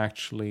don't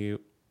actually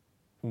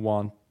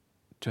want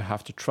to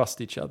have to trust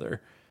each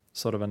other,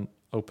 sort of an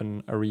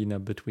open arena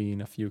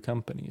between a few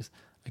companies.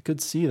 I could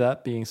see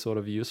that being sort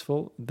of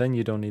useful. Then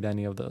you don't need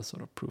any of the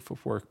sort of proof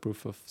of work,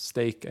 proof of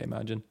stake, I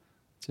imagine.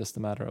 It's just a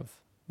matter of,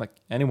 like,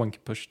 anyone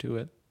can push to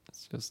it.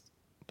 It's just,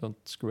 don't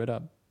screw it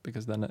up,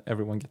 because then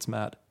everyone gets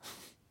mad.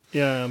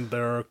 Yeah, and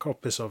there are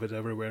copies of it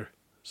everywhere.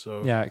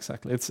 So yeah,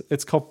 exactly.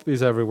 It's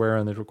copies everywhere,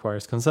 and it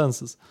requires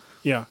consensus.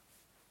 Yeah.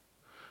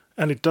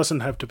 And it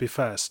doesn't have to be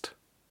fast.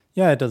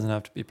 Yeah, it doesn't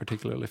have to be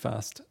particularly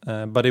fast,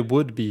 but it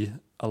would be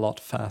a lot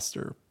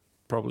faster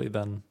probably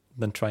than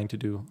trying to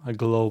do a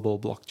global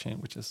blockchain,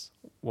 which is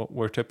what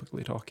we're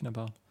typically talking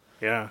about.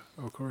 Yeah,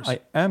 of course.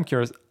 I am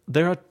curious.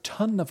 There are a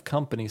ton of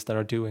companies that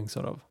are doing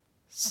sort of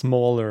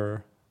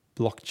smaller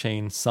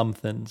blockchain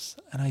somethings,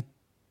 and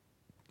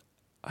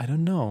I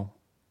don't know.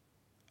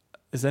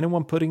 Is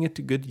anyone putting it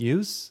to good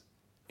use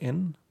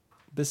in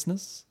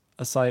business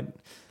aside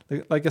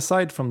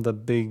from the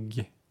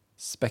big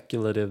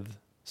speculative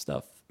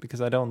stuff? Because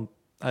I don't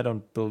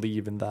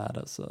believe in that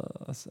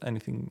as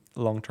anything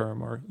long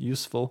term or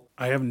useful.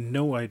 I have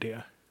no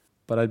idea.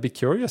 But I'd be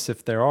curious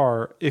if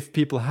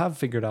people have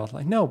figured out,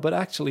 like, no, but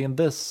actually in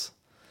this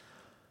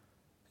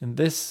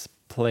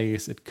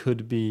place it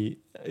could be,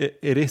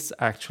 it is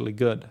actually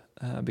good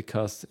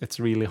because it's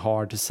really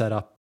hard to set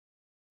up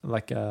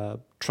like a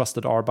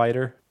trusted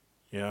arbiter.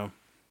 Yeah.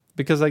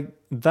 Because like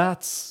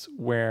that's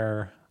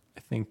where I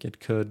think it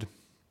could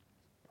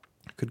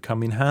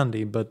come in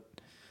handy, but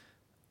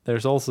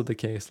there's also the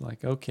case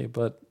like, okay,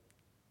 but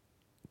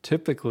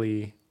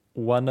typically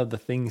one of the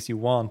things you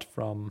want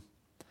from,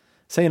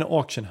 say, an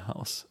auction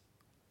house,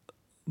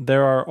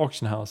 there are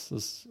auction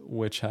houses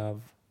which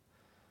have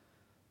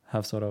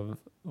sort of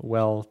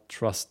well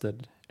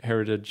trusted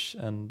heritage,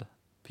 and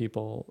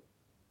people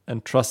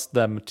entrust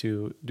them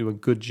to do a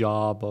good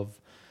job of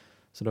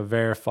sort of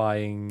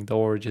verifying the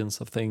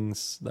origins of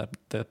things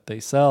that they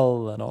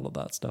sell and all of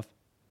that stuff.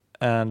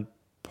 And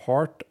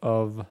part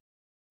of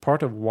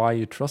why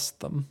you trust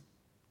them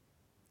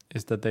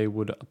is that they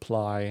would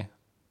apply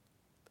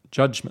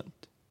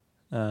judgment,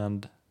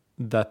 and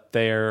that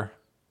their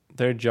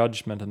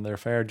judgment and their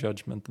fair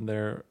judgment and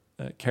their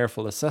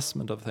careful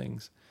assessment of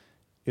things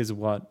is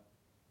what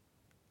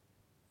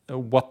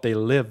they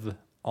live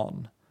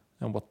on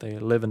and what they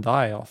live and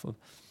die off of.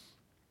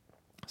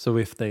 So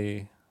if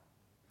they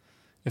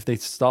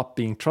stop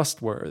being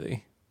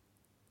trustworthy,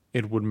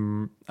 it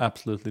would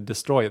absolutely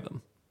destroy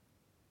them.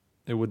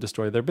 It would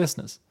destroy their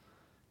business.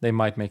 They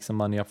might make some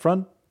money up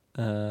front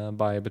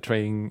by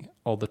betraying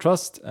all the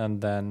trust,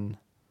 and then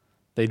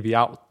they'd be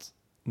out.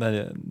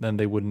 Then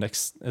they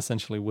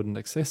essentially wouldn't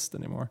exist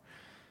anymore,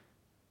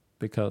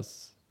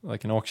 because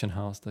like an auction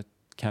house that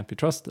can't be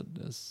trusted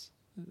is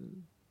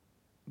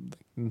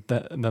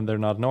then they're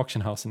not an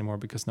auction house anymore,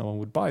 because no one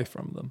would buy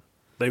from them.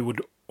 They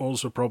would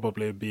also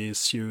probably be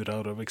sued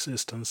out of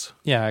existence.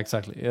 Yeah,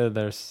 exactly.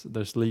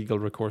 There's legal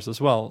recourse as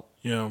well.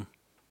 Yeah.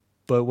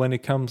 But when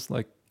it comes,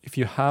 like, if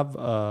you have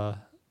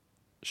a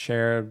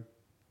shared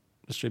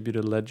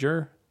distributed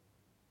ledger,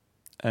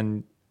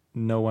 and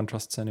no one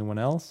trusts anyone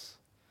else,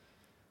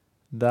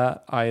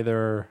 that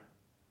either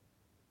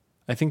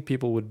I think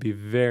people would be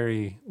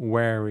very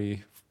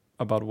wary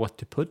about what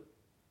to put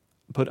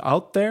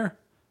out there.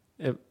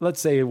 If, let's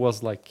say it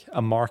was like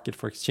a market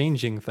for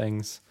exchanging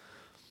things,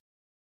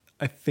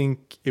 I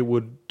think it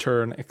would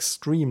turn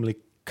extremely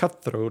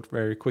cutthroat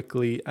very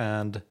quickly,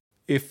 and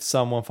if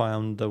someone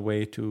found a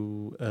way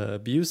to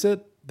abuse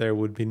it, there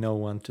would be no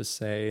one to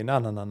say, no,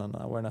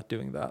 we're not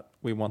doing that.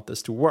 We want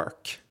this to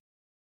work.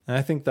 And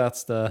I think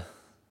that's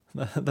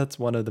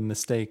one of the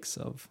mistakes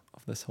of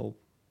this whole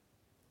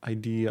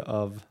idea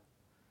of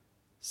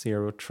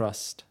zero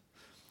trust.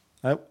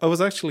 I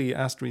was actually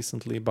asked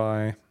recently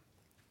by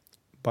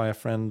a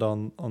friend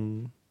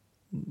on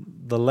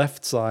the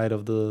left side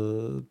of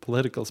the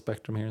political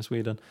spectrum here in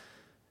Sweden,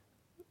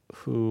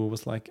 who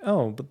was like,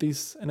 oh, but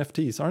these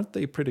NFTs, aren't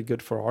they pretty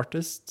good for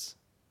artists?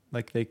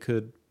 Like they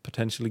could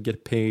potentially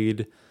get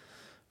paid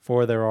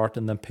for their art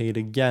and then paid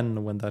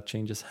again when that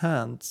changes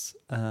hands.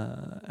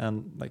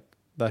 And like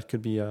that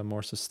could be a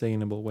more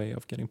sustainable way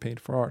of getting paid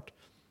for art.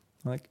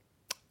 Like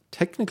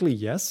technically,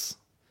 yes,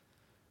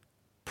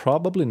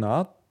 probably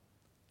not.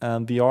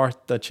 And the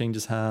art that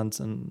changes hands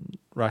and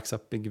racks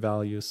up big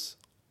values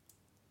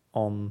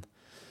on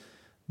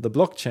the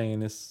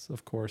blockchain is,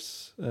 of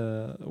course,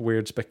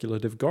 weird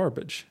speculative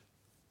garbage.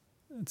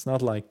 It's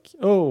not like,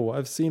 oh,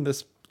 I've seen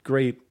this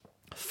great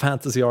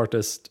fantasy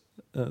artist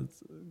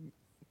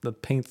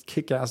that paints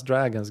kick-ass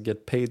dragons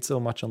get paid so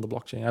much on the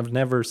blockchain. I've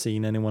never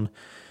seen anyone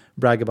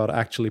brag about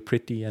actually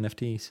pretty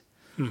NFTs.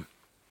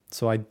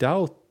 So I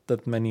doubt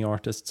that many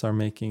artists are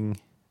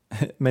making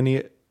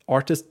many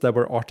artists that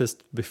were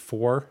artists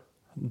before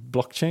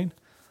blockchain.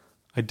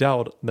 I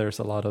doubt there's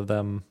a lot of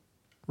them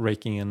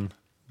raking in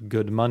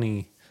good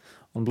money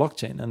on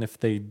blockchain. And if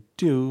they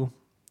do,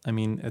 I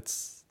mean,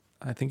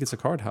 I think it's a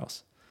card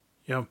house.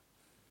 Yeah.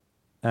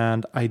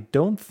 And I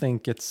don't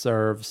think it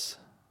serves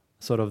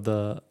sort of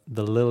the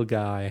little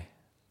guy,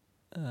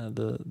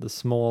 the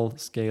small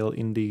scale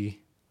indie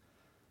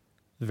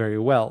very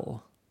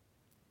well,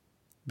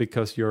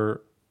 because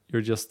you're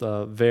just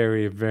a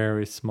very,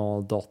 very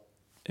small dot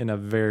in a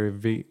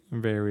very,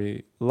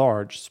 very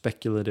large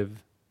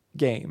speculative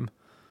game.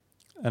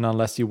 And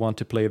unless you want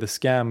to play the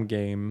scam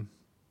game,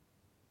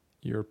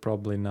 you're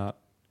probably not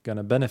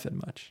gonna benefit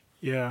much.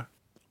 Yeah.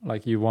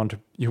 Like you want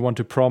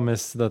to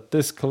promise that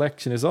this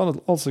collection is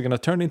also gonna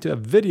turn into a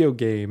video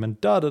game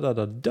and da da da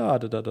da da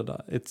da da da.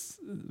 It's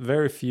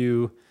very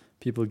few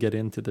people get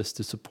into this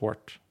to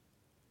support.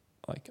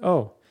 Like,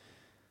 oh,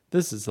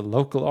 this is a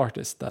local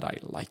artist that I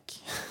like.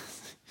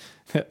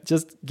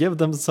 Just give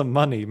them some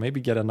money,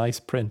 maybe get a nice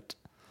print.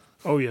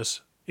 Oh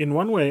yes. In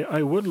one way,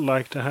 I would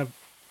like to have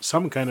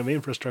some kind of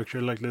infrastructure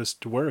like this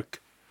to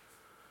work.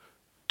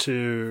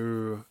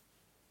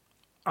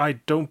 I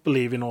don't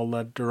believe in all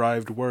that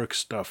derived work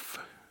stuff.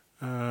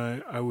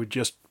 I would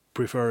just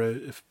prefer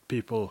if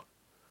people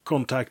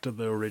contacted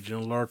the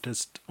original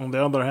artist. On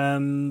the other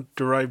hand,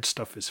 derived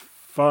stuff is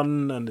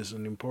fun and is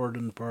an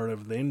important part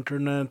of the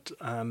internet,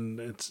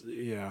 and it's,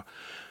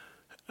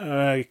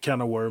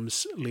 can of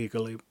worms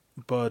legally.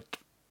 But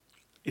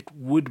it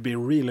would be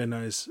really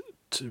nice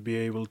to be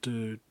able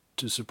to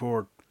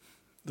support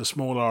the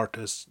small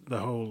artists, the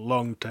whole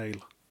long tail.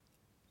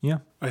 Yeah.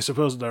 I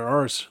suppose there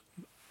are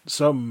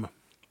some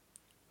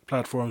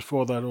platforms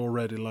for that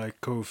already,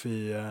 like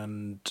Ko-fi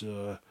and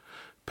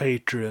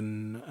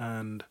Patreon,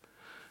 and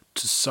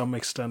to some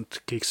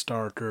extent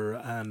Kickstarter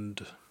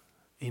and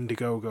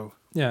Indiegogo.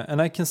 Yeah,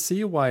 and I can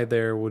see why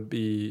there would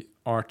be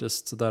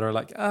artists that are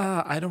like,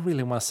 I don't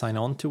really want to sign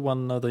on to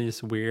one of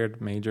these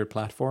weird major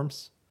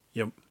platforms.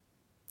 Yep.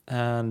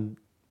 And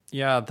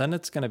yeah, then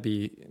it's gonna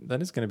be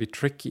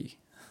tricky.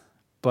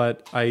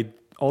 But I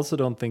also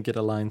don't think it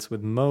aligns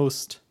with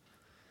most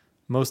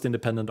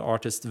independent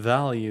artists'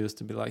 values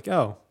to be like,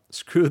 oh,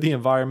 screw the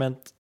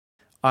environment.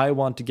 I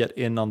want to get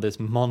in on this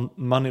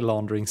money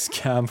laundering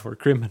scam for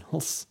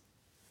criminals.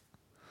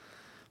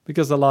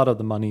 Because a lot of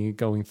the money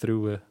going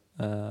through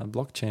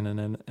blockchain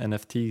and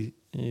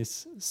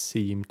NFTs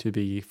seem to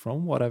be,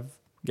 from what I've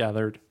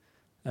gathered,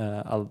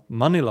 a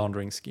money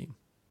laundering scheme.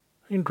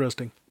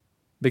 Interesting.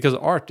 Because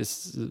art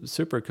is a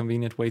super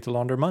convenient way to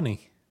launder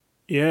money.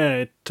 Yeah,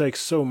 it takes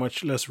so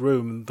much less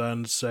room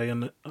than, say,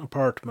 an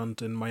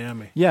apartment in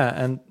Miami. Yeah,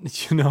 and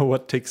you know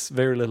what takes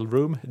very little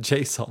room?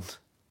 JSON.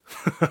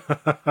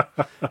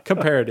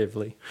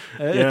 Comparatively.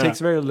 It takes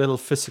very little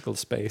physical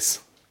space.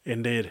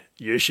 Indeed.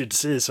 You should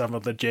see some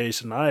of the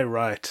JSON I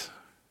write.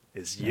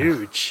 It's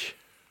huge.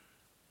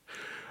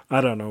 I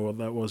don't know what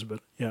that was, but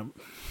yeah.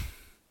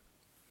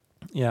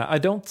 Yeah, I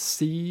don't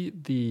see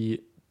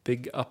the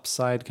big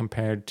upside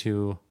compared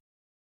to...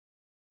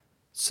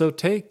 So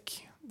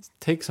take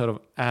sort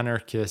of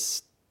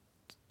anarchist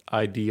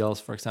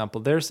ideals, for example.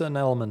 There's an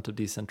element of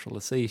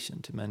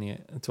decentralization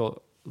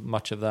to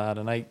much of that,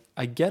 and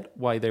I get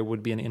why there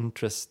would be an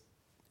interest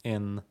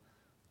in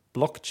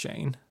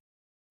blockchain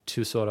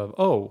to sort of,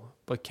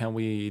 but can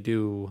we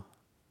do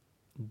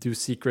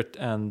secret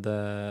and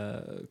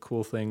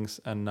cool things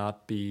and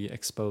not be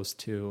exposed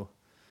to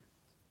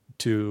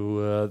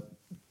to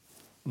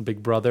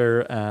Big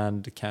Brother,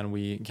 and can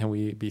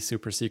we be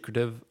super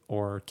secretive,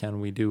 or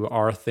can we do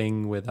our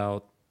thing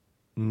without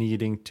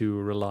needing to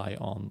rely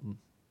on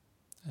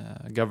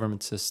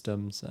government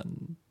systems,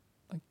 and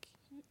like,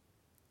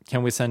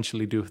 can we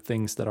essentially do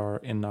things that are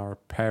in our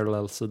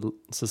parallel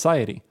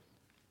society?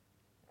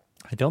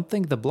 I don't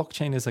think the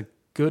blockchain is a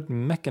good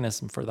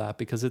mechanism for that,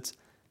 because it's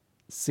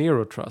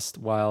zero trust,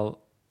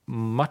 while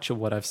much of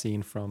what I've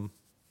seen from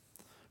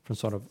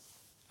sort of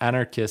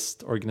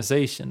anarchist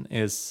organization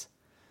is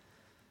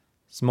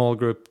small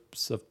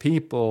groups of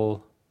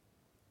people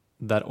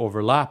that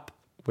overlap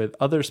with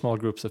other small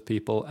groups of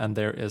people, and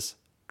there is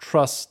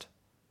trust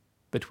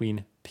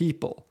between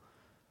people.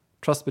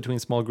 Trust between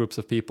small groups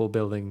of people,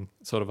 building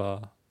sort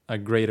of a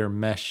greater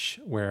mesh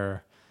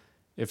where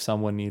if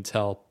someone needs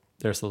help,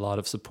 there's a lot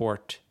of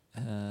support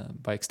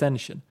by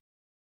extension.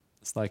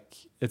 It's like,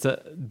 it's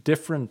a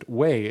different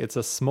way. It's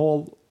a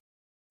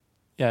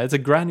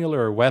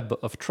granular web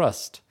of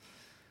trust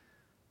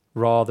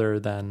rather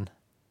than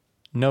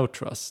no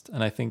trust.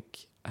 And I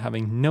think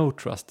having no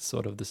trust is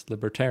sort of this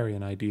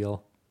libertarian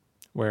ideal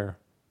where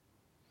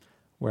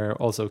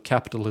also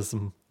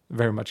capitalism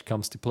very much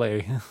comes to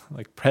play,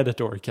 like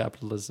predatory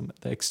capitalism.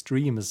 The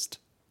extremist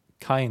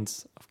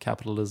kinds of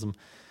capitalism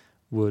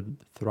would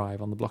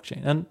thrive on the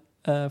blockchain. And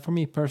for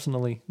me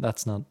personally,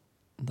 that's not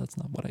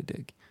what I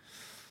dig.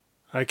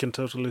 I can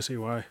totally see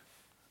why.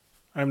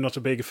 I'm not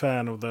a big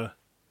fan of the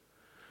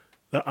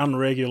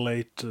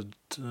unregulated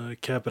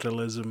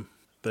capitalism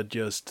that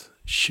just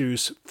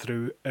chews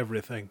through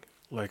everything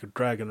like a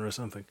dragon or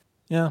something.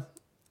 Yeah,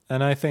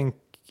 and I think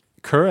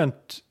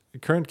current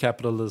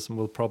capitalism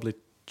will probably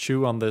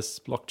chew on this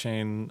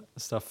blockchain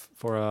stuff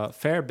for a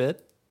fair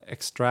bit,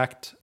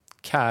 extract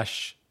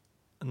cash,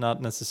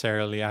 not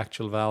necessarily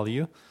actual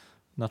value,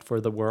 not for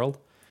the world.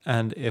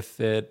 And if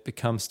it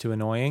becomes too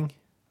annoying,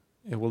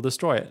 it will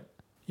destroy it.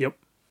 Yep.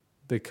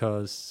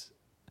 Because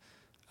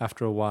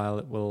after a while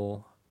it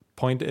will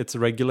point its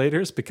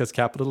regulators, because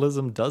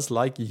capitalism does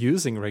like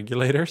using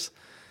regulators,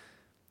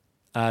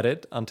 at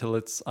it until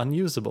it's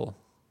unusable.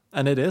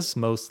 And it is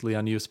mostly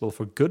unusable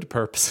for good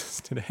purposes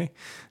today.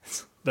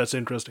 That's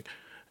interesting.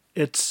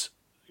 It's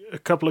a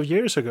couple of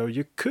years ago,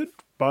 you could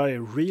buy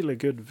really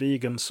good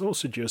vegan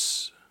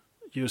sausages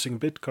using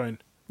Bitcoin.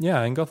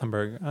 Yeah, in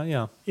Gothenburg.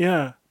 Yeah.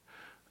 Yeah.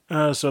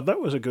 So that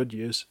was a good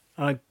use.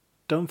 I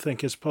don't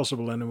think it's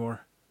possible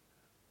anymore.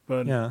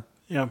 But yeah.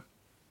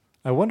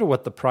 I wonder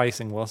what the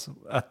pricing was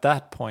at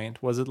that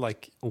point. Was it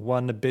like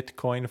 1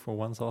 Bitcoin for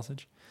one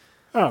sausage?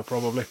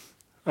 Probably.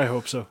 I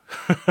hope so.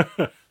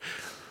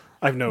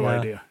 I've no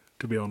idea,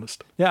 to be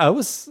honest. Yeah, I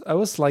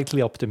was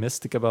slightly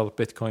optimistic about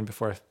Bitcoin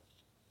before I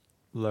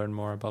learned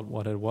more about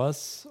what it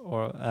was,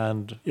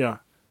 and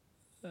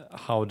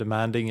how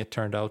demanding it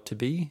turned out to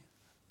be.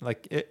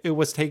 Like it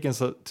was taken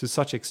to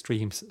such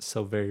extremes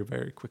so very,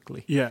 very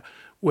quickly. Yeah,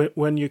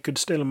 when you could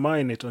still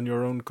mine it on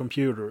your own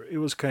computer, it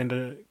was kind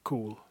of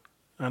cool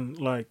and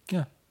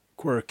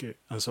quirky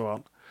and so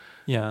on.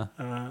 Yeah.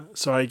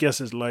 So I guess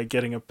it's like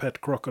getting a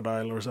pet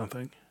crocodile or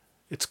something.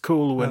 It's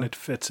cool when it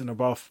fits in a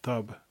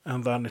bathtub,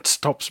 and then it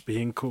stops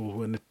being cool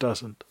when it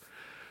doesn't.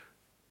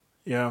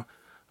 Yeah,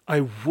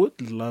 I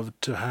would love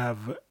to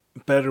have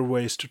better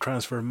ways to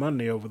transfer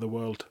money over the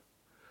world.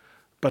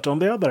 But on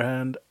the other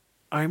hand,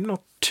 I'm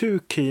not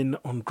too keen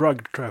on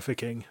drug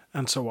trafficking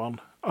and so on,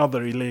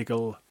 other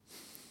illegal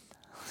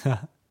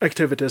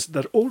activities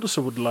that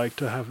also would like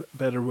to have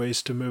better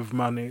ways to move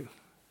money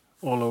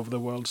all over the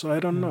world. So I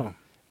don't know.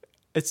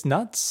 It's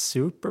not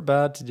super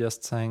bad to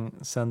just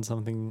send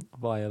something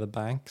via the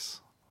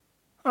banks.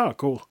 Oh,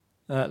 cool.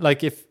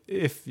 Like if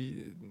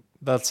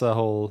that's a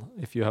whole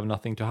if you have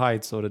nothing to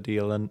hide sort of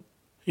deal. And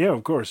yeah,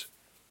 of course.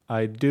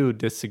 I do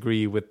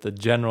disagree with the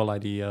general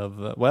idea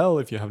of, well,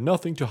 if you have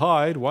nothing to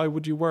hide, why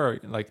would you worry?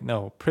 Like,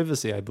 no,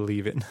 privacy I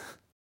believe in.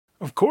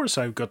 Of course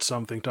I've got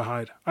something to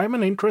hide. I'm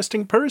an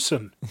interesting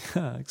person.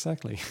 Yeah,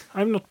 exactly.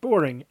 I'm not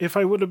boring. If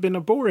I would have been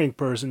a boring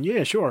person,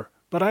 yeah, sure.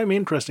 But I'm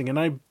interesting, and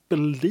I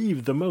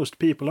believe the most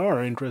people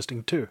are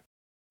interesting too.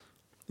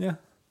 Yeah.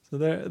 So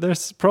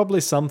there's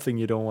probably something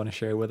you don't want to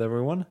share with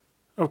everyone.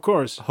 Of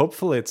course.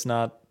 Hopefully it's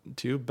not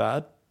too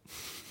bad.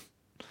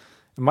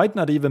 It might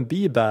not even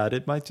be bad.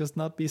 It might just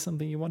not be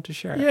something you want to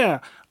share. Yeah,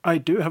 I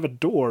do have a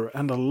door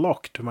and a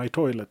lock to my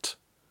toilet.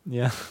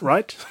 Yeah.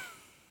 Right?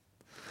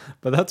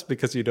 But that's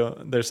because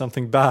there's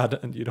something bad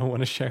and you don't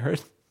want to share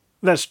it.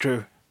 That's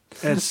true.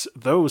 As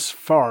those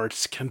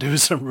farts can do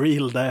some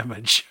real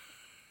damage.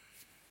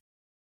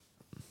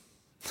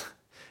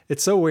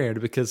 It's so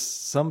weird because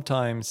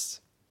sometimes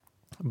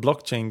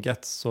blockchain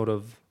gets sort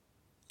of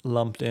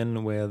lumped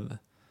in with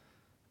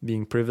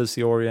being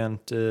privacy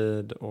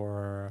oriented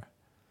or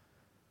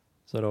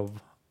sort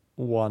of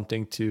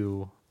wanting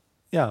to,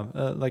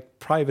 like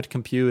private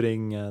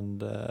computing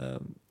and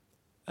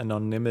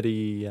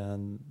anonymity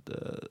and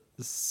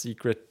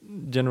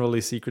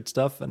generally secret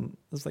stuff. And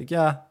it's like,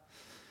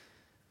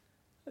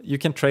 you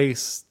can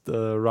trace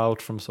the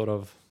route from sort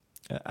of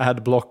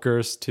ad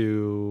blockers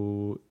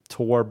to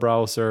Tor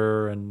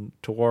browser and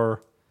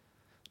Tor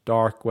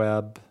dark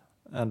web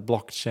and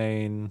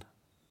blockchain,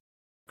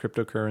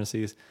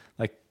 cryptocurrencies,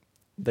 like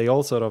they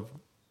all sort of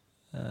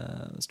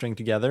string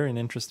together in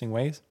interesting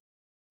ways.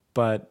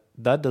 But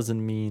that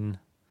doesn't mean,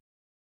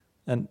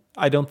 and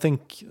I don't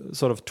think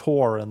sort of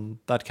Tor and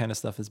that kind of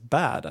stuff is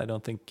bad. I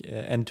don't think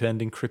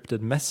end-to-end encrypted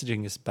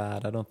messaging is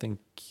bad. I don't think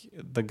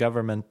the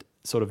government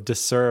sort of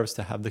deserves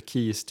to have the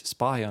keys to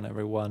spy on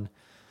everyone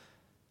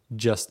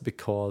just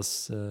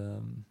because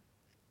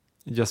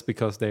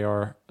they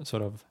are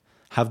sort of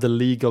have the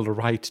legal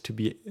right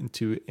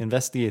to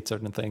investigate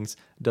certain things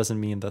doesn't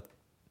mean that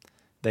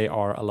they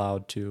are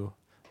allowed to.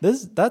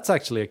 That's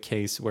actually a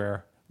case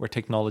where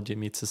technology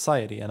meets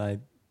society, and I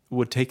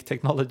would take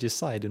technology's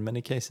side in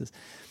many cases.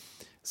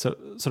 So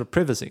sort of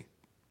privacy.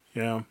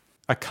 Yeah.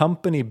 A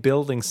company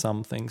building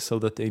something so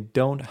that they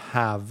don't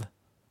have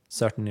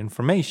certain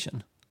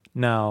information.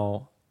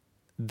 Now,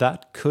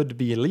 that could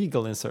be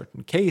illegal in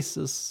certain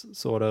cases,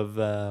 sort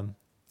of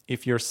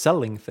if you're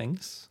selling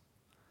things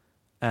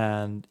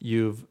and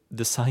you've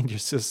designed your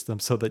system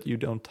so that you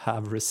don't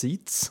have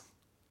receipts,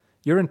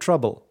 you're in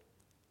trouble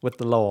with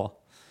the law,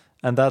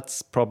 and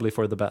that's probably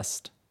for the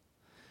best.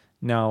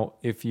 Now,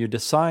 if you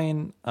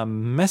design a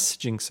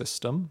messaging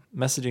system,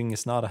 messaging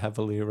is not a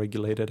heavily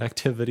regulated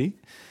activity.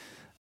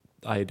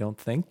 I don't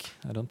think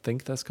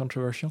that's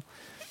controversial.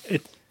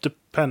 It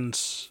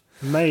depends.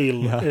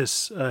 Mail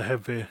is a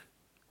heavy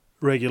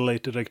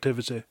regulated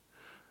activity.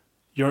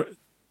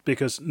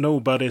 Because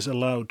nobody's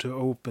allowed to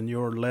open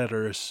your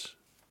letters.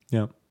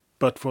 Yeah.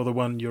 But for the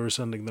one you're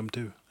sending them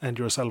to, and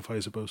yourself,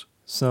 I suppose.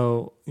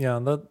 So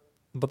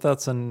but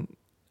that's an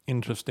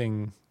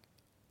interesting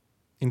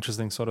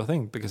sort of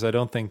thing, because I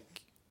don't think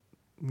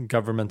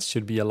governments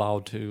should be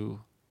allowed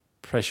to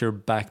pressure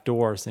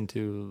backdoors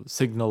into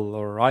Signal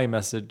or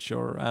iMessage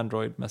or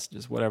Android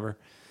messages, whatever,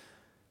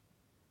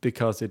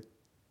 because it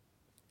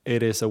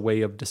is a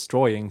way of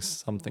destroying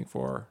something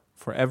for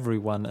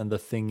everyone, and the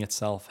thing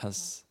itself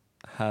has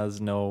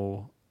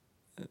no.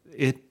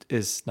 It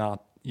is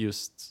not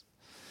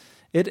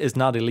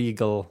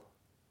illegal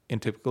in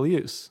typical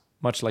use,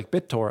 much like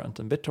BitTorrent,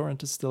 and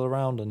BitTorrent is still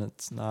around, and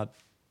it's not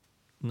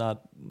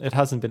it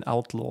hasn't been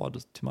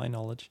outlawed to my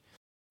knowledge.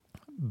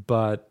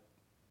 But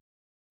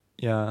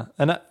yeah,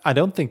 and I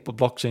don't think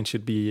blockchain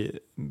should be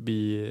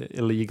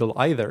illegal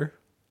either.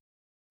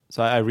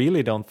 So I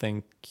really don't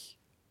think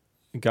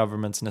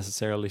governments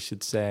necessarily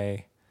should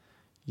say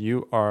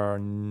you are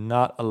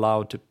not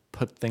allowed to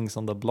put things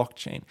on the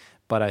blockchain,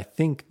 but I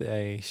think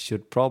they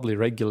should probably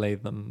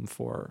regulate them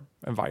for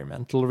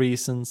environmental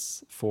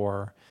reasons,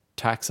 for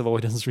tax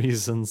avoidance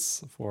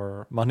reasons,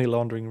 for money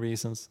laundering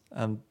reasons,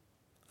 and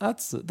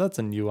that's a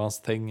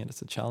nuanced thing, and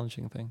it's a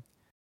challenging thing.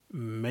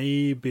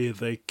 Maybe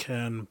they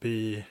can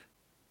be.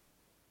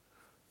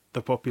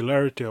 The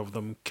popularity of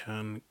them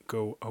can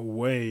go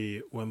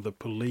away when the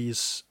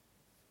police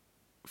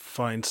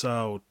finds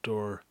out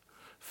or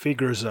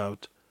figures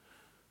out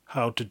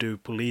how to do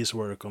police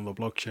work on the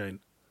blockchain.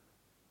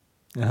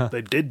 Uh-huh.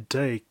 They did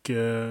take,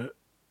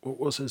 what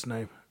was his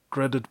name?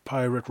 Dreaded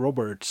Pirate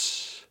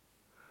Roberts,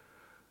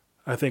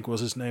 I think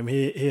was his name.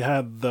 He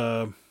had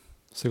the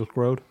Silk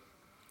Road,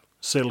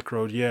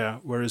 yeah,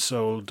 where he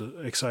sold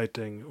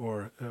exciting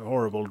or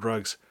horrible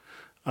drugs.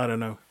 I don't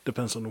know,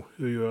 depends on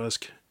who you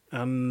ask.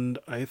 And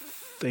I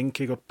think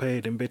he got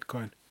paid in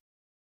Bitcoin.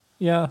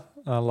 Yeah,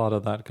 a lot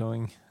of that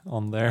going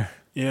on there.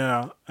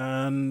 Yeah,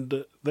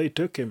 and they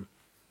took him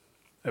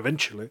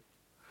eventually.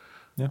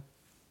 Yeah.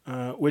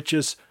 Which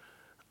is,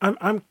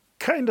 I'm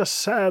kind of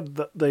sad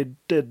that they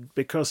did,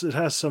 because it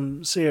has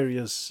some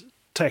serious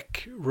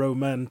tech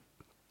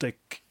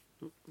romantic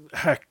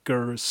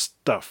hacker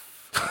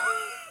stuff.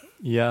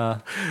 Yeah,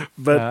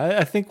 but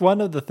I think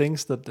one of the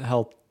things that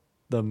helped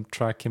them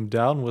track him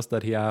down was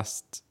that he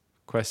asked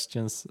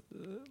questions,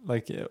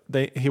 like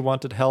he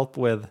wanted help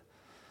with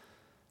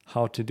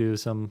how to do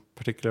some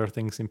particular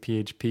things in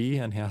PHP,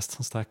 and he asked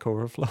on Stack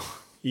Overflow.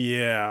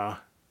 Yeah.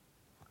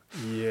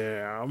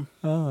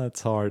 Oh,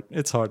 it's hard.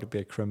 It's hard to be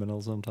a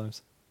criminal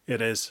sometimes.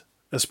 It is,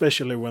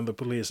 especially when the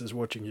police is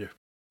watching you.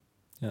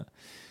 Yeah.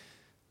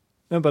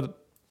 No,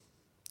 but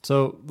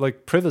so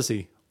like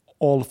privacy,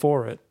 all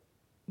for it,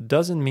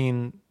 doesn't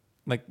mean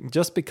like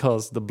just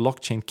because the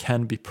blockchain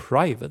can be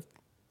private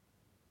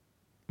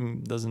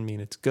doesn't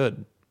mean it's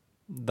good.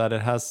 That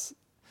it has.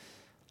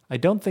 I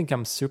don't think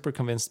I'm super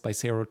convinced by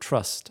zero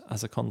trust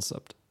as a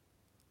concept,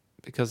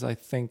 because I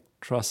think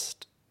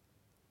trust.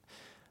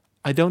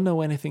 I don't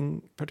know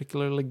anything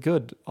particularly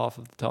good off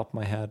of the top of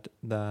my head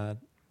that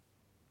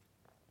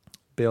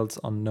builds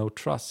on no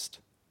trust.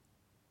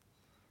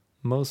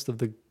 Most of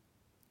the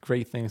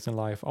great things in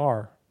life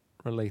are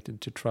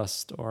related to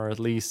trust, or at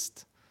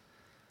least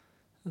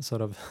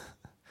sort of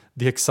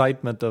the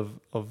excitement of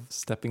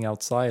stepping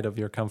outside of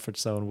your comfort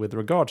zone with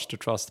regards to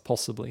trust,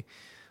 possibly.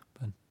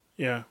 But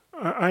yeah,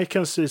 I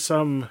can see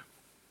some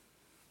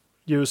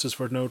uses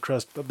for no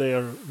trust, but they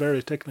are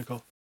very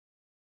technical.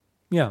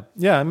 Yeah.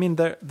 I mean,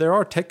 there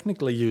are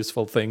technically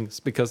useful things,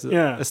 because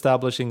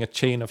establishing a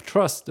chain of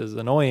trust is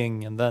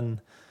annoying, and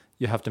then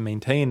you have to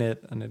maintain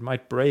it, and it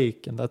might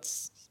break, and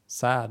that's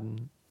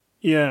sad.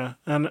 Yeah,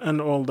 and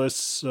all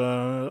this,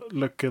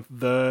 look at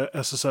the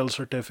SSL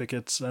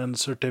certificates and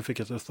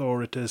certificate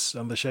authorities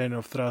and the chain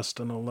of trust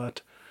and all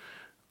that.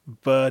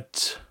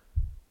 But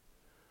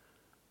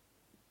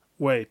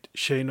wait,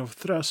 chain of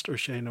thrust or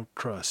chain of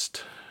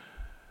trust?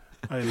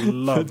 I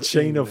love The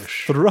chain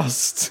English. of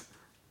thrust.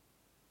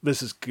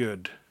 This is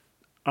good.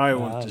 I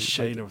want Ah, the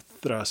chain like- of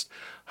thrust.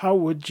 How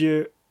would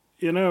you,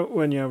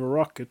 when you have a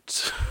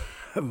rocket,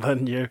 and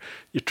then you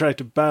try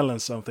to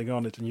balance something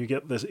on it, and you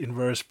get this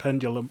inverse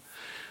pendulum.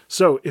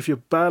 So if you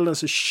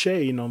balance a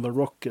chain on the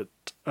rocket,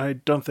 I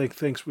don't think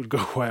things would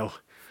go well.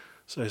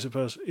 So I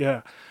suppose,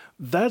 yeah,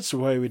 that's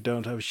why we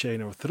don't have a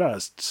chain of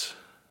thrusts.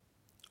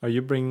 Are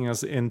you bringing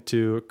us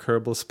into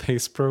Kerbal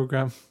Space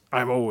Program?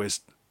 I'm always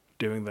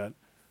doing that.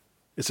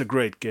 It's a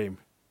great game.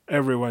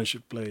 Everyone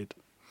should play it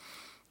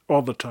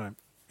all the time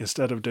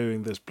instead of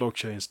doing this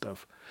blockchain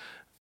stuff.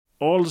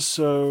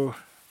 Also,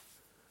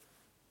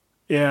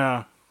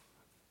 yeah,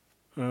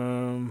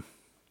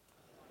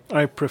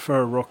 I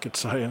prefer rocket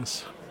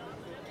science.